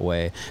play that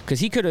way,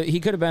 because he could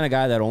have been a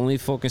guy that only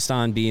focused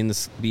on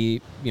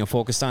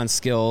focused on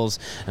skills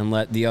and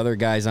let the other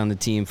guys on the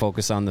team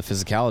focus on the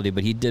physicality,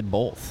 but he did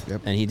both.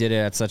 And he did it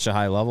at such a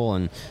high level.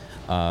 And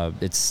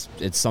it's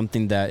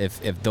something that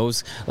if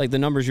those, like the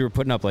numbers you were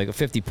putting up, like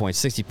 50 points,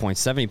 60 points,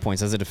 70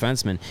 points as a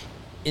defenseman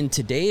in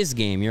today's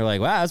game, you're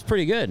like, wow, that's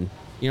pretty good.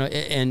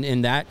 And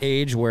in that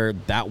age where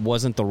that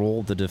wasn't the role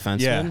of the defenseman.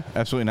 Yeah,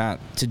 absolutely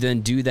not. To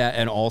then do that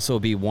and also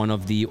be one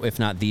of the, if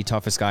not the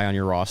toughest guy on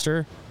your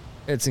roster,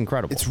 it's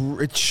incredible.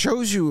 It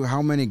shows you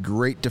how many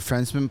great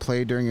defensemen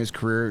played during his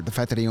career. The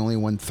fact that he only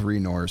won 3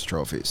 Norris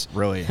trophies.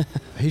 Really?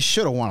 He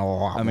should have won a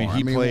lot more.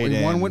 He played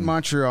he won with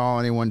Montreal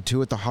and he won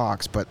 2 at the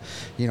Hawks. But,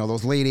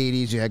 those late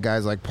 80s, you had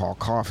guys like Paul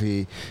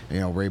Coffey,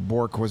 Ray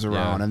Bourque was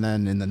around. Yeah. And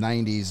then in the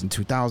 90s and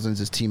 2000s,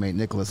 his teammate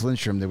Nicholas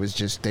Lindstrom,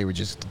 they were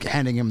just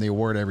handing him the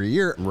award every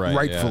year. Right,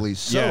 rightfully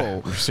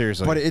so. Yeah,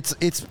 seriously. But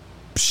it's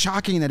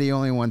shocking that he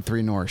only won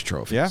 3 Norris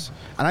trophies. Yeah.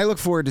 And I look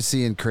forward to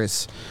seeing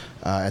Chris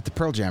at the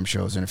Pearl Jam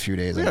shows in a few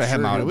days. We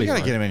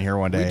gotta get him in here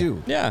one day. We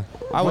do. Yeah.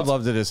 I would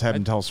love to just have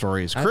him tell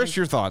stories. Chris,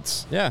 your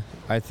thoughts? Yeah.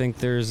 I think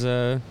there's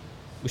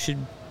we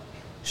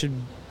should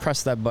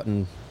press that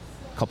button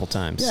a couple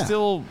times. Yeah.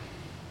 Still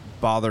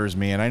bothers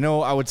me. And I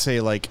know I would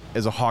say, like,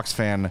 as a Hawks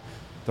fan,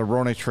 the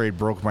Roenick trade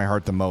broke my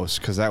heart the most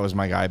because that was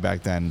my guy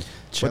back then.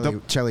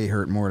 Chelly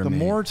hurt more to me.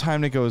 The more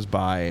time that goes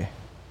by,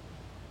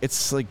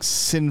 it's like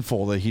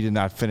sinful that he did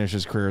not finish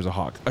his career as a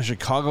Hawk. A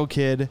Chicago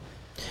kid,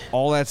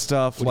 all that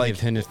stuff. Would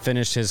he have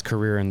finished his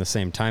career in the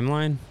same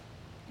timeline?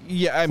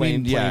 Yeah, I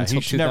mean, playing he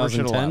until never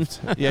should have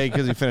 2010. left. Yeah,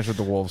 because he finished with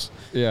the Wolves.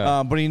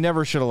 Yeah. But he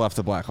never should have left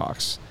the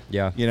Blackhawks.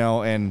 Yeah.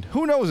 And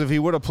who knows if he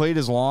would have played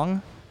as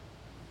long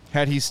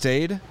had he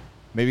stayed.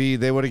 Maybe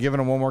they would have given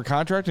him one more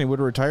contract and he would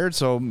have retired.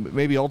 So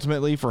maybe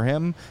ultimately for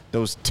him,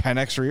 those 10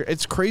 extra years.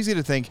 It's crazy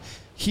to think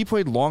he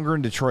played longer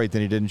in Detroit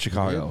than he did in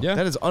Chicago. Yeah.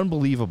 That is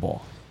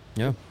unbelievable.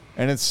 Yeah.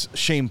 And it's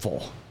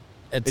shameful.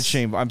 It's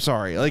shameful. I'm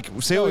sorry. Like,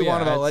 say what we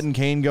want about letting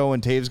Kane go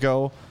and Taves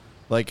go.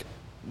 Like,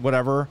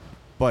 whatever.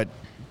 But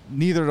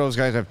neither of those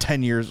guys have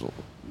 10 years.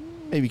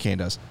 Maybe Kane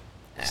does.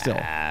 Still.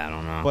 I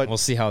don't know. But we'll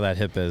see how that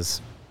hip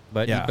is.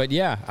 But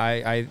yeah,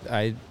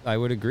 I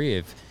would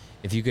agree.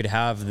 If you could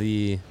have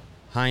the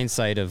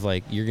hindsight of,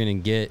 like, you're going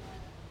to get,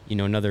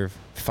 another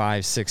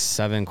 5, 6,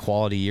 7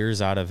 quality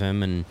years out of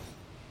him and,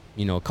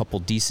 a couple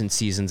decent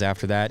seasons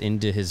after that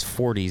into his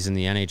 40s in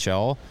the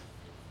NHL,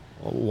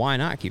 why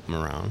not keep him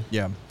around?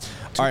 Yeah.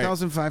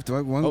 2005,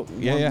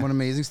 one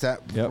amazing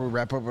stat before we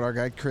wrap up with our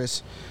guy,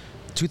 Chris.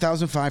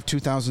 2005,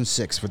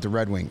 2006 with the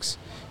Red Wings.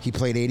 He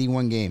played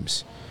 81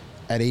 games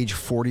at age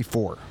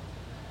 44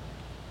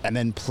 and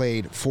then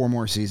played 4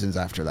 more seasons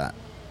after that.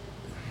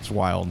 It's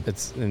wild.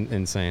 It's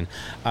insane.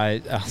 I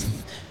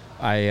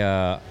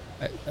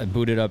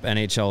booted up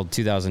NHL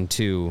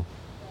 2002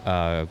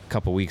 a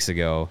couple weeks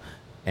ago,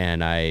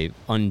 and I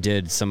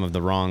undid some of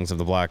the wrongs of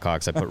the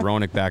Blackhawks. I put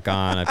Roenick back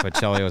on. I put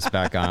Chelios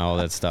back on, all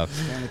that stuff.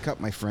 Stanley Cup,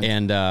 my friend.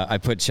 And I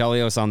put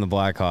Chelios on the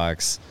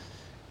Blackhawks.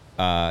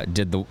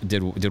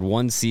 Did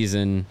one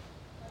season,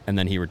 and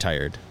then he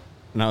retired.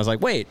 And I was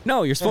like, wait,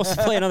 no, you're supposed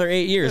to play another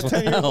 8 years. What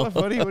the hell?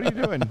 Buddy, what are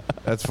you doing?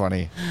 That's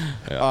funny.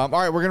 Yeah. All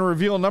right, we're going to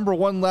reveal number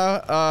 1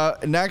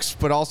 next,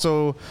 but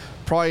also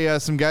probably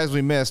some guys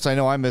we missed. I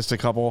know I missed a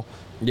couple.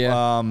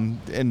 Yeah.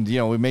 And,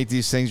 we make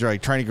these things, you're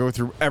like trying to go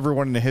through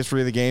everyone in the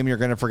history of the game. You're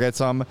going to forget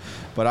some.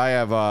 But I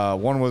have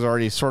one was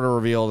already sort of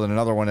revealed and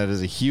another one that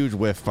is a huge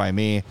whiff by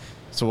me.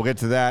 So we'll get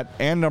to that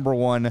and number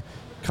 1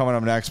 coming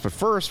up next. But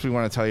first, we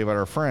want to tell you about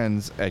our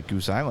friends at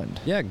Goose Island.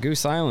 Yeah,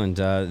 Goose Island.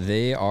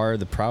 They are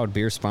the proud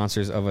beer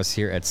sponsors of us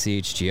here at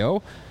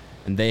CHGO.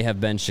 And they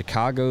have been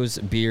Chicago's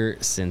beer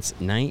since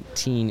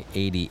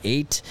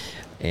 1988.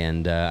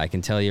 And I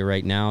can tell you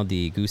right now,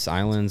 the Goose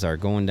Islands are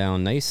going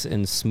down nice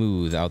and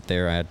smooth out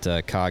there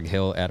at Cog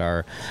Hill at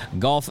our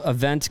golf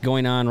event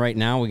going on right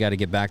now. We got to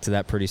get back to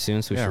that pretty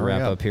soon, so we should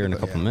wrap up here in a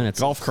couple minutes.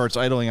 Golf carts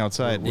idling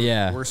outside.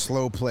 We're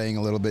slow playing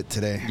a little bit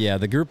today. Yeah,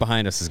 the group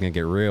behind us is going to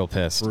get real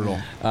pissed. Brutal.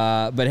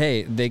 But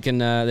hey, they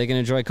can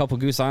enjoy a couple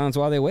Goose Islands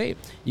while they wait.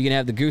 You can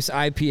have the Goose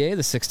IPA,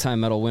 the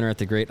 6-time medal winner at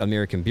the Great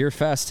American Beer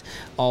Fest,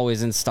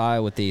 always in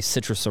style with the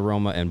citrus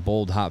aroma and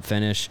bold hop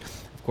finish.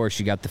 Of course,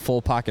 you got the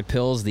Full Pocket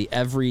Pills, the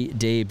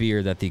everyday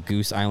beer that the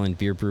Goose Island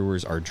beer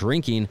brewers are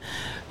drinking.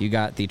 You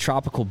got the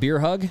Tropical Beer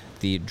Hug,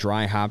 the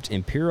dry-hopped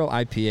Imperial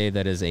IPA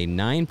that is a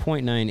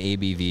 9.9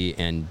 ABV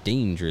and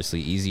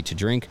dangerously easy to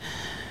drink.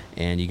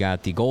 And you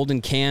got the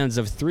golden cans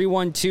of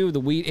 312,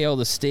 the wheat ale,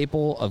 the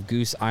staple of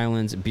Goose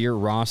Island's beer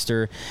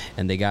roster.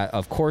 And they got,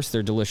 of course,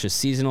 their delicious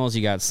seasonals.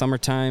 You got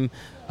summertime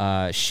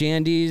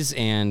shandies,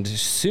 and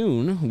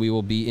soon we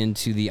will be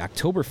into the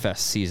Oktoberfest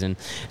season.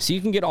 So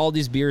you can get all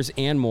these beers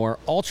and more,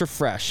 ultra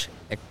fresh,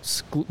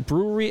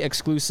 brewery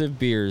exclusive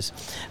beers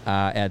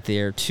at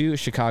their 2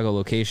 Chicago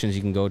locations.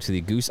 You can go to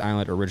the Goose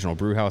Island Original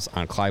Brewhouse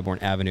on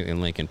Clybourne Avenue in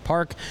Lincoln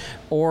Park,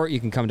 or you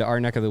can come to our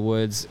neck of the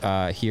woods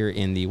here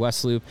in the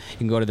West Loop. You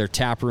can go to their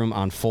tap room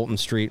on Fulton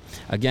Street.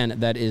 Again,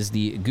 that is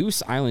the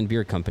Goose Island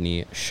Beer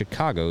Company,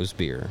 Chicago's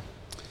beer.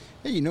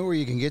 Hey, you know where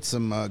you can get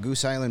some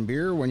Goose Island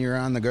beer when you're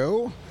on the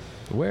go?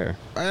 Where?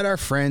 At our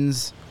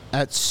friends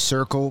at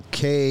Circle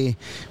K.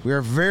 We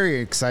are very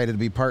excited to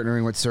be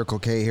partnering with Circle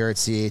K here at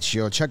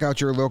CHGO. Check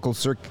out your local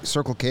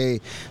Circle K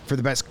for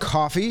the best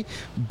coffee,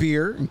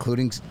 beer,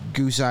 including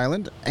Goose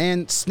Island,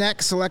 and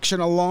snack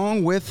selection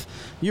along with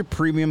your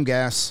premium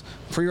gas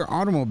for your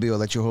automobile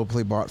that you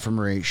hopefully bought from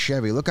Ray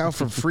Chevy. Look out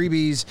for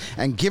freebies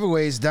and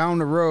giveaways down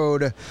the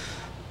road.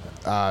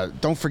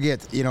 Don't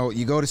forget,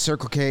 you go to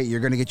Circle K, you're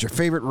going to get your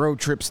favorite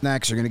road trip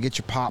snacks. You're going to get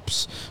your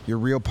pops, your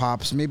real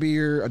pops, maybe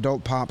your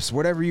adult pops,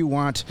 whatever you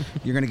want.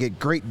 You're going to get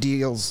great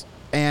deals,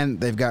 and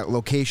they've got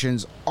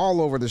locations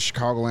all over the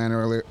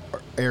Chicagoland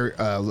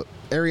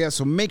area,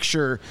 so make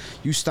sure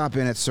you stop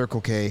in at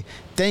Circle K.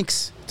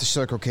 Thanks to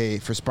Circle K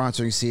for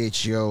sponsoring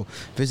CHGO.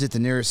 Visit the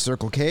nearest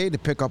Circle K to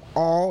pick up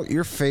all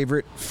your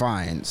favorite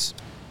finds.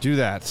 Do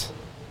that.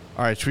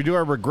 All right, should we do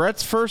our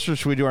regrets first, or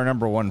should we do our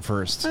number 1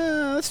 first?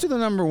 Let's do the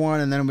number 1,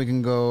 and then we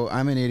can go,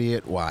 I'm an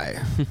idiot,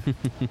 why?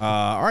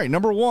 All right,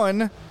 number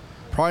 1,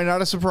 probably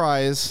not a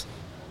surprise,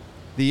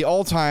 the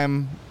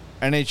all-time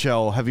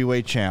NHL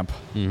heavyweight champ,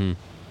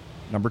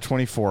 number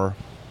 24,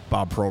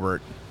 Bob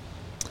Probert.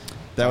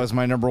 That was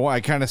my number 1. I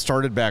kind of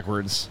started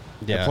backwards.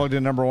 Yeah. I plugged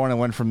in number 1 and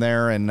went from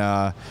there, and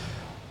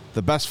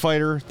the best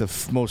fighter, the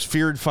most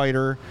feared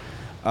fighter,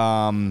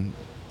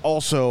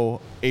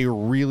 also a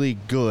really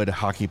good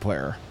hockey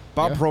player.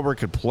 Bob Probert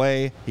could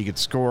play. He could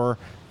score.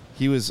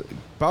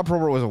 Bob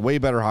Probert was a way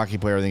better hockey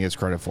player than he gets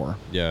credit for.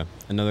 Yeah,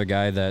 another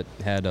guy that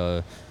had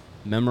a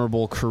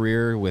memorable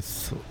career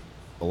with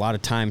a lot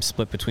of time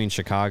split between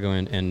Chicago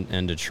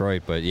and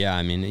Detroit. But yeah,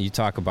 I mean, you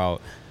talk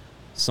about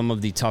some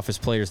of the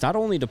toughest players, not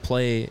only to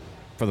play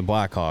for the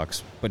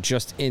Blackhawks, but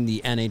just in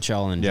the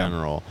NHL in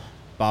general.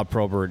 Bob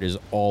Probert is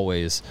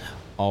always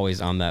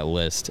on that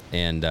list,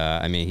 and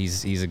I mean,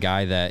 he's a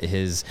guy that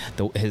his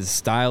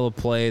style of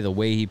play, the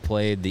way he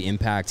played, the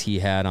impact he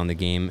had on the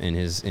game in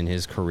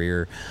his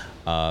career,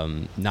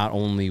 not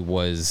only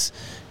was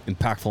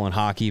impactful in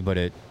hockey, but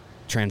it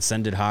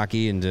transcended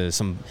hockey into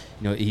some,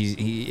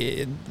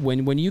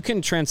 when you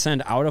can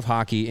transcend out of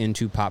hockey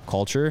into pop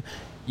culture,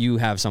 you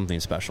have something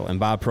special. And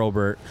Bob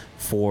Probert,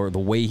 for the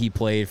way he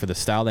played, for the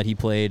style that he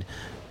played,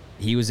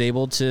 he was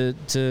able to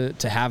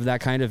have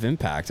that kind of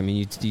impact. I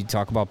mean, you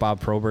talk about Bob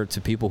Probert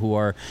to people who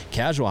are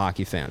casual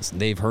hockey fans.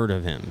 They've heard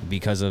of him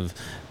because of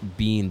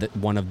being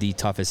one of the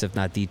toughest, if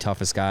not the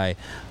toughest guy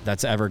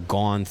that's ever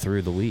gone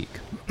through the league.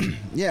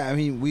 Yeah, I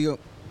mean, we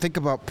think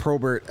about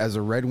Probert as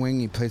a Red Wing.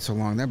 He played so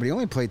long there, but he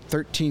only played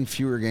 13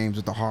 fewer games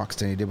with the Hawks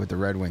than he did with the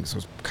Red Wings. So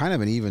it's kind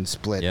of an even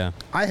split. Yeah.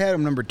 I had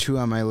him number 2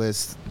 on my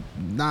list.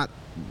 Not,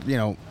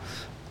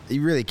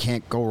 you really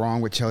can't go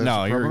wrong with Chelios.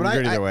 No, you're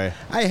good either way.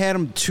 I had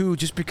him 2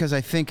 just because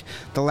I think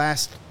the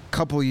last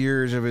couple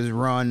years of his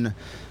run,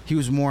 he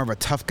was more of a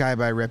tough guy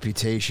by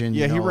reputation.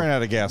 Yeah, he ran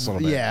out of gas a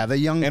little bit. Yeah, the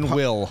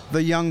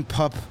young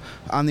pup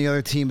on the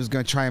other team is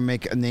going to try and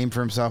make a name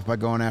for himself by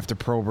going after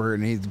Probert,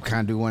 and he'd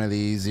kind of do one of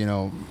these,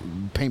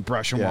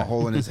 paintbrush him while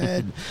holding his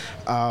head.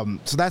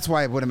 So that's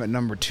why I put him at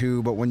number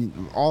 2. But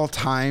when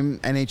all-time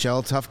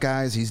NHL tough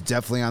guys, he's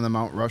definitely on the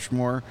Mount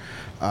Rushmore.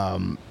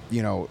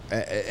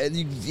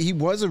 He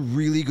was a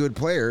really good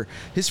player.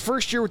 His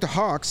first year with the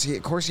Hawks,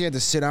 of course, he had to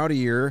sit out a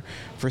year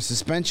for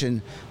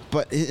suspension.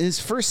 But his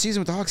first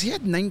season with the Hawks, he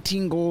had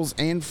 19 goals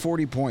and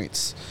 40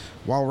 points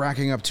while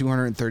racking up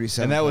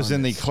 237. And that was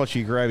in the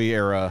clutchy grabby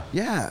era.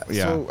 Yeah.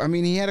 So, I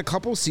mean, he had a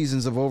couple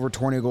seasons of over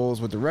 20 goals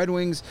with the Red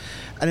Wings.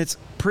 And it's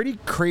pretty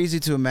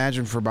crazy to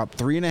imagine for about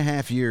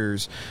 3.5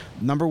 years,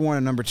 number 1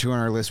 and number 2 on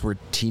our list were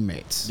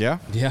teammates. Yeah.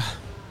 Yeah.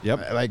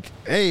 Yep. Like,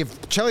 hey,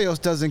 if Chelios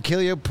doesn't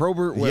kill you,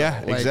 Probert will.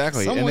 Yeah,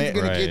 exactly. Someone's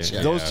going to get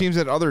you. Those teams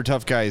had other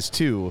tough guys,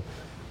 too.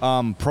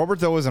 Probert,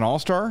 though, was an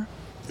all-star.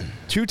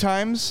 2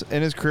 times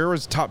in his career,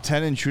 was top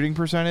 10 in shooting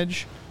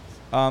percentage.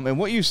 And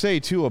what you say,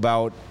 too,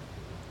 about,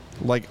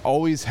 like,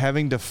 always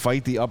having to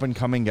fight the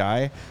up-and-coming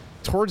guy,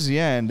 towards the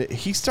end,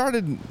 he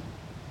started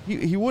 –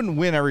 he wouldn't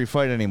win every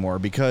fight anymore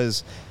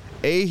because,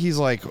 A, he's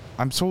like,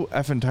 I'm so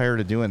effing tired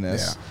of doing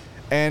this. Yeah.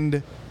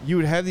 And you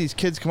would have these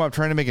kids come up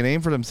trying to make a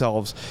name for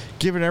themselves,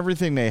 giving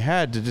everything they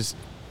had to just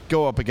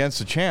go up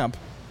against a champ.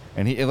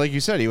 And he, like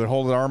you said, he would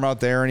hold an arm out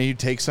there and he'd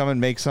take some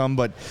and make some.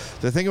 But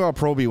the thing about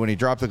Proby when he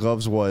dropped the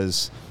gloves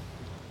was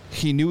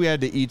he knew he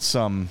had to eat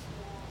some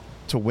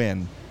to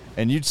win.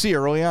 And you'd see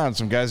early on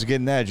some guys would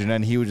get an edge, and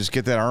then he would just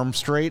get that arm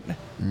straight,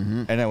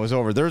 and it was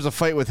over. There was a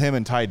fight with him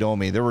and Ty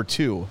Domi. There were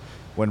 2.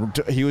 When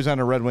he was on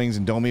the Red Wings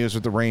and Domi was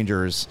with the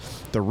Rangers,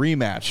 the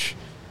rematch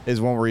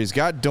is one where he's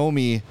got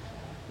Domi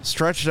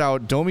stretched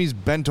out. Domi's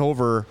bent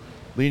over,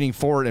 leaning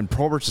forward, and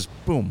Probert's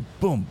just boom,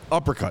 boom,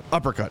 uppercut,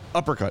 uppercut,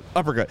 uppercut,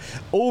 uppercut.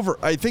 Over,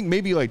 I think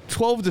maybe like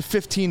 12 to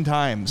 15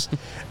 times.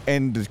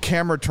 And the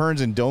camera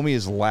turns and Domi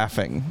is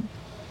laughing.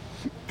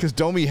 Because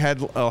Domi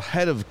had a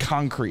head of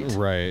concrete.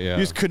 Right, yeah.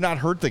 You just could not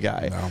hurt the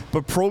guy. No.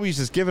 But Proby's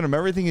just giving him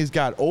everything he's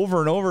got over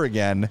and over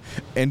again.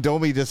 And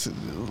Domi just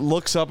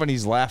looks up and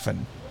he's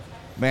laughing.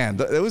 Man,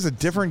 it was a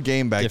different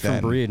game back then.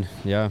 Different breed,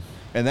 yeah.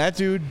 And that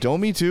dude,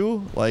 Domi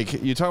too, like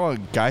you talk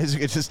about guys who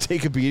can just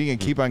take a beating and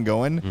keep on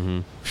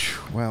going.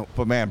 Well,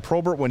 but man,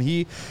 Probert, when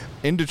he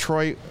in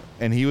Detroit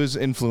and he was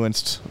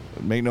influenced,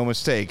 make no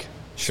mistake.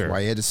 Sure. That's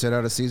why he had to sit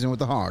out a season with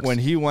the Hawks. When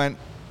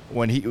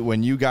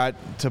you got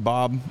to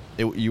Bob,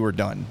 you were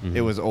done.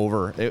 It was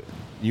over.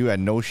 You had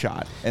no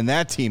shot. And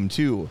that team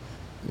too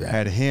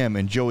had him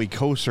and Joey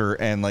Kocur,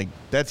 and like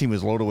that team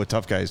was loaded with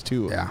tough guys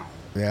too.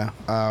 Yeah.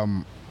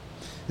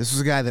 This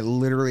was a guy that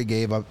literally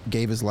gave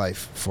his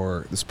life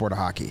for the sport of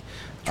hockey.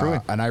 Truly.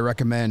 And I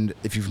recommend,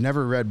 if you've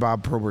never read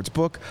Bob Probert's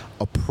book,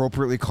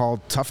 appropriately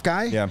called Tough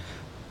Guy. Yeah.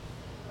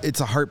 It's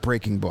a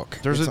heartbreaking book.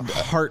 There's it's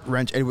a heart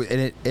wrench. And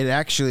it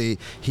actually,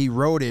 he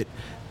wrote it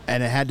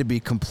and it had to be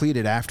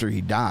completed after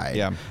he died.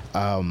 Yeah.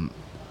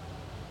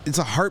 It's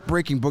a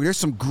heartbreaking book. There's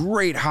some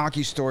great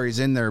hockey stories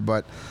in there,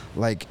 but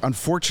like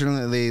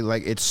unfortunately,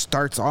 like it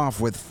starts off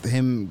with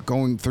him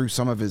going through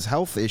some of his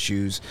health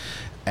issues,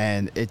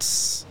 and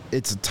it's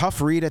a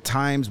tough read at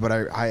times. But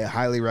I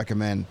highly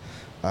recommend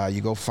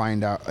you go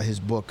find out his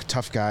book,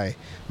 Tough Guy: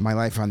 My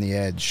Life on the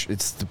Edge.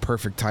 It's the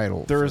perfect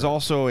title. There is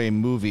also a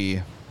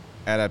movie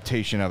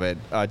adaptation of it,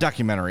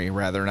 documentary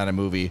rather, not a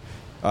movie.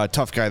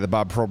 Tough Guy: The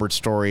Bob Probert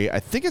Story. I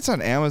think it's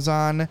on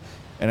Amazon,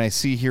 and I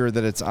see here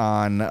that it's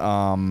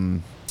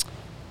on.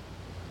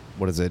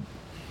 What is it?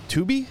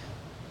 Tubi?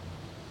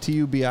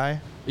 Tubi?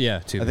 Yeah,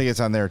 Tubi. I think it's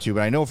on there too, but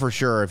I know for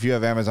sure if you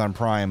have Amazon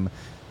Prime,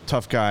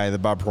 Tough Guy, the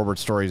Bob Probert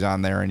story is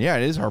on there. And yeah,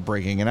 it is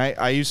heartbreaking. And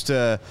I used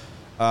to,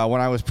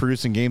 when I was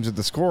producing games at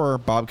the Score,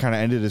 Bob kind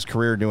of ended his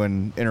career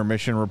doing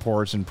intermission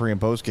reports and pre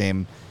and post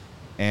game.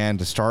 And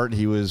to start,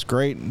 he was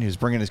great. He was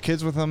bringing his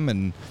kids with him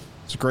and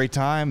It's a great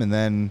time, and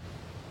then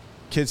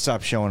kids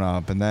stopped showing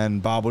up, and then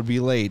Bob would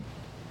be late,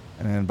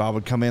 and then Bob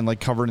would come in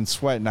like covered in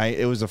sweat. And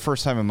it was the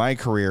first time in my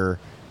career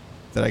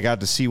that I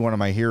got to see one of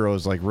my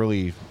heroes like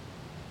really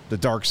the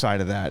dark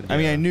side of that. Yeah. I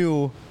mean, I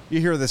knew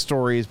you hear the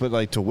stories, but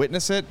like to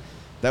witness it,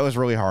 that was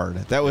really hard.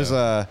 That was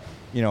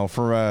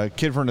for a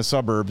kid from the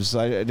suburbs,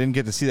 I didn't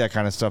get to see that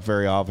kind of stuff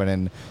very often,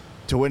 and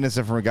to witness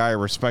it from a guy I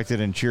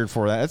respected and cheered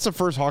for, that's the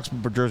first Hawks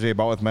jersey I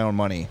bought with my own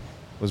money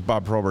was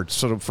Bob Probert.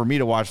 So for me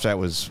to watch that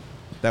was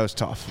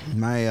tough.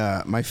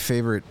 My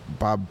favorite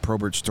Bob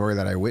Probert story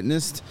that I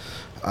witnessed,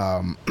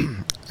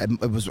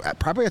 it was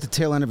probably at the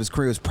tail end of his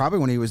career. It was probably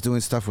when he was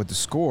doing stuff with the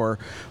Score.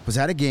 Was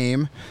at a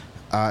game,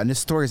 and this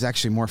story is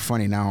actually more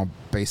funny now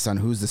based on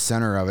who's the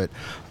center of it.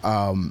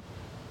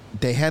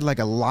 They had like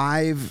a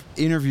live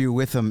interview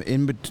with him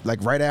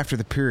right after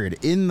the period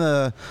in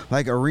the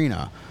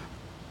arena.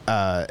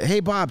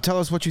 Hey Bob, tell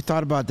us what you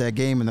thought about that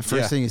game. And the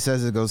first thing he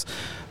says, it goes,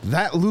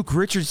 that Luke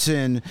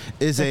Richardson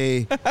is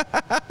a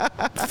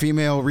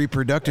female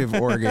reproductive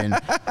organ.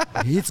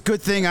 It's a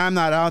good thing I'm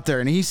not out there.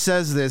 And he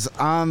says this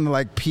on PA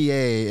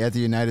at the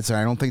United Center.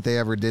 I don't think they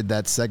ever did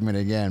that segment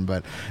again,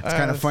 but it's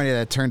kind of funny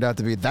that it turned out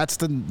to be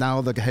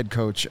now the head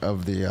coach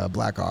of the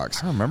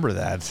Blackhawks. I remember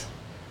that.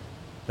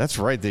 That's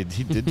right.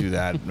 He did do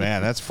that.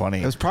 Man, that's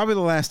funny. It was probably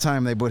the last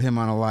time they put him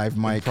on a live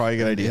mic. Probably a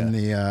good idea.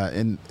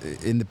 In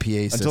the PA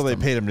system. Until they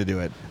paid him to do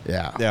it.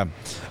 Yeah.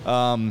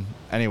 Yeah.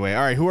 Anyway,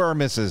 all right. Who are our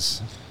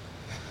misses?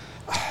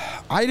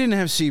 I didn't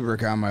have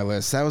Seabrook on my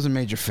list. That was a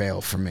major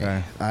fail for me.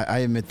 Okay. I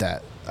admit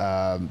that.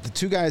 The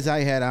two guys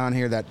I had on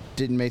here that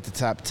didn't make the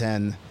top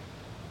 10,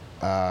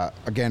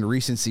 again,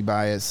 recency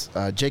bias.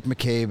 Jake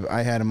McCabe,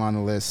 I had him on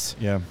the list.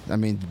 Yeah. I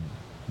mean,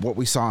 what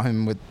we saw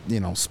him with,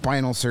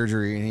 spinal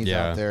surgery, and he's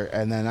out there.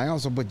 And then I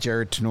also put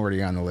Jared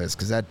Tenorti on the list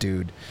because that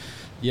dude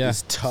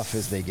is tough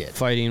as they get.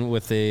 Fighting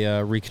with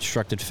a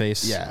reconstructed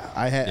face. Yeah,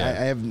 I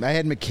had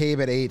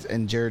McCabe at 8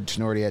 and Jared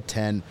Tenorti at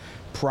 10.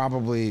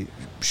 Probably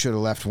should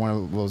have left one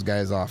of those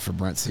guys off for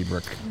Brent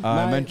Seabrook. Go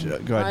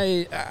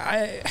ahead.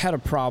 I had a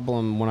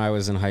problem when I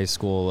was in high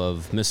school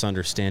of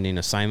misunderstanding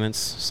assignments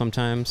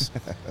sometimes,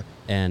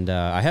 and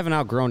I haven't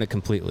outgrown it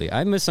completely.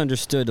 I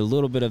misunderstood a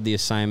little bit of the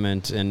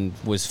assignment and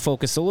was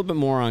focused a little bit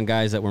more on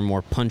guys that were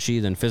more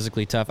punchy than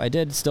physically tough. I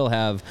did still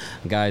have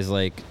guys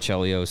like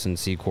Chelios and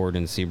Secord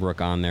and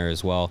Seabrook on there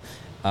as well,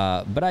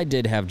 but I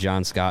did have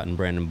John Scott and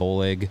Brandon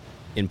Bolig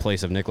in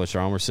place of Nicholas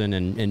Hjalmarsson,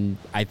 and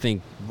I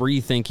think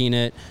rethinking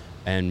it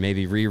and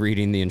maybe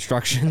rereading the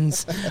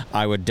instructions,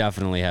 I would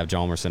definitely have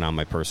Hjalmarsson on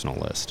my personal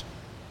list.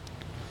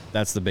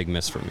 That's the big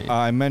miss for me.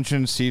 I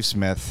mentioned Steve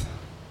Smith.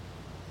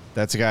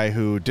 That's a guy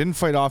who didn't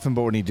fight often,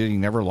 but when he did, he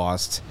never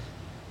lost.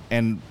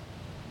 And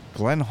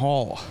Glenn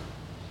Hall.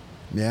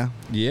 Yeah.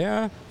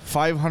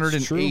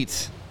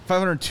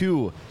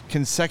 502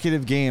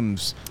 consecutive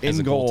games As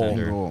in a goal.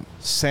 goaltender.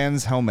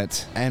 Sans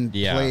helmet. And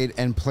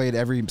played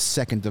every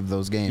second of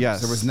those games.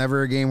 Yes. There was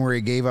never a game where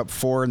he gave up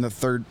 4 in the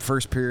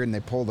first period and they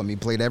pulled him. He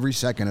played every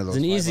second of those.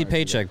 It's an easy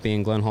paycheck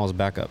being Glenn Hall's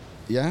backup.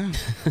 Yeah.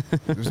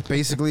 It was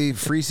basically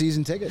free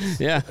season tickets.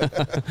 Yeah.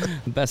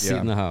 Best seat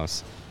in the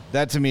house.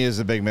 That to me is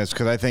a big miss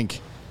because I think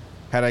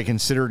had I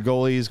considered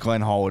goalies,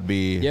 Glenn Hall would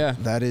be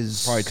that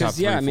is probably top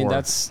 3 I mean, 4.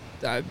 that's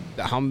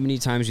how many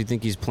times do you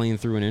think he's playing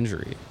through an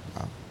injury?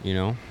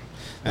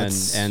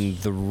 And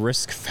the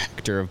risk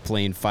factor of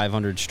playing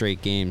 500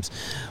 straight games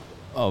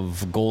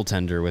of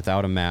goaltender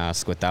without a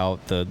mask,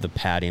 without the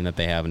padding that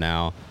they have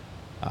now,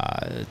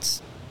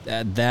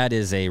 that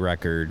is a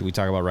record. We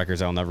talk about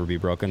records that will never be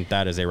broken.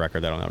 That is a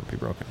record that will never be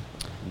broken.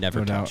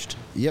 Never touched.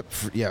 Yep.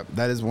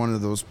 That is one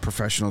of those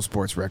professional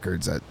sports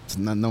records that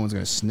no one's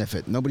going to sniff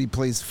it. Nobody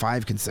plays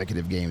 5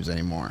 consecutive games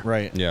anymore.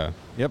 Right. Yeah.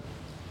 Yep.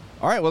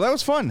 All right, well, that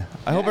was fun.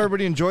 I hope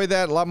everybody enjoyed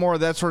that. A lot more of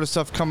that sort of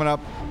stuff coming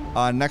up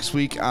next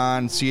week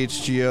on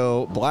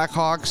CHGO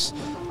Blackhawks.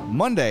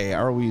 Monday,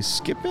 are we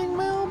skipping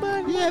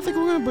mailbag? Yeah, I think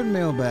we're going to put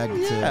mailbag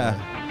to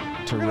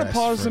we're going to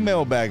pause the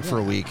mailbag for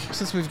a week.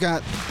 Since we've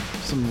got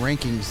some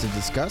rankings to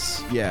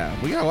discuss. Yeah,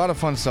 we got a lot of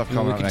fun stuff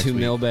coming up next week. We could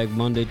do mailbag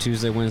Monday,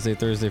 Tuesday, Wednesday,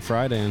 Thursday,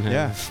 Friday. And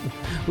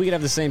we could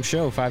have the same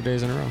show 5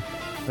 days in a row.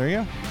 There you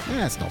go. Yeah,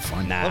 that's no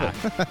fun. Nah.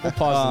 We'll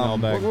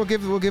pause the mailbag.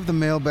 We'll give the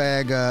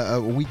mailbag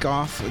a week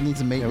off. It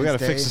needs a maintenance. We got to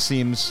day. fix the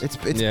seams. It's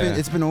been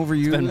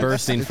overused. It's been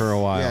bursting for a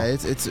while. Yeah,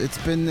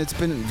 it's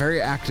been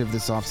very active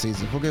this off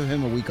season. We'll give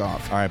him a week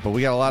off. All right, but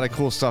we got a lot of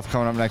cool stuff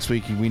coming up next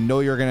week. We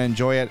know you're going to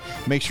enjoy it.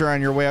 Make sure on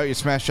your way out you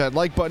smash that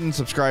like button,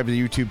 subscribe to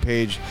the YouTube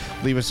page,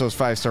 leave us those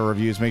 5-star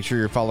reviews. Make sure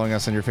you're following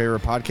us on your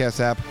favorite podcast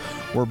app.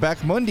 We're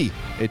back Monday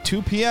at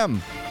 2 p.m.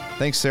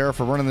 Thanks, Sarah,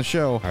 for running the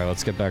show. All right,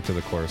 let's get back to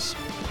the course.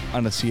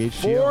 On the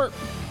CHGO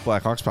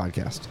Blackhawks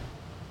podcast.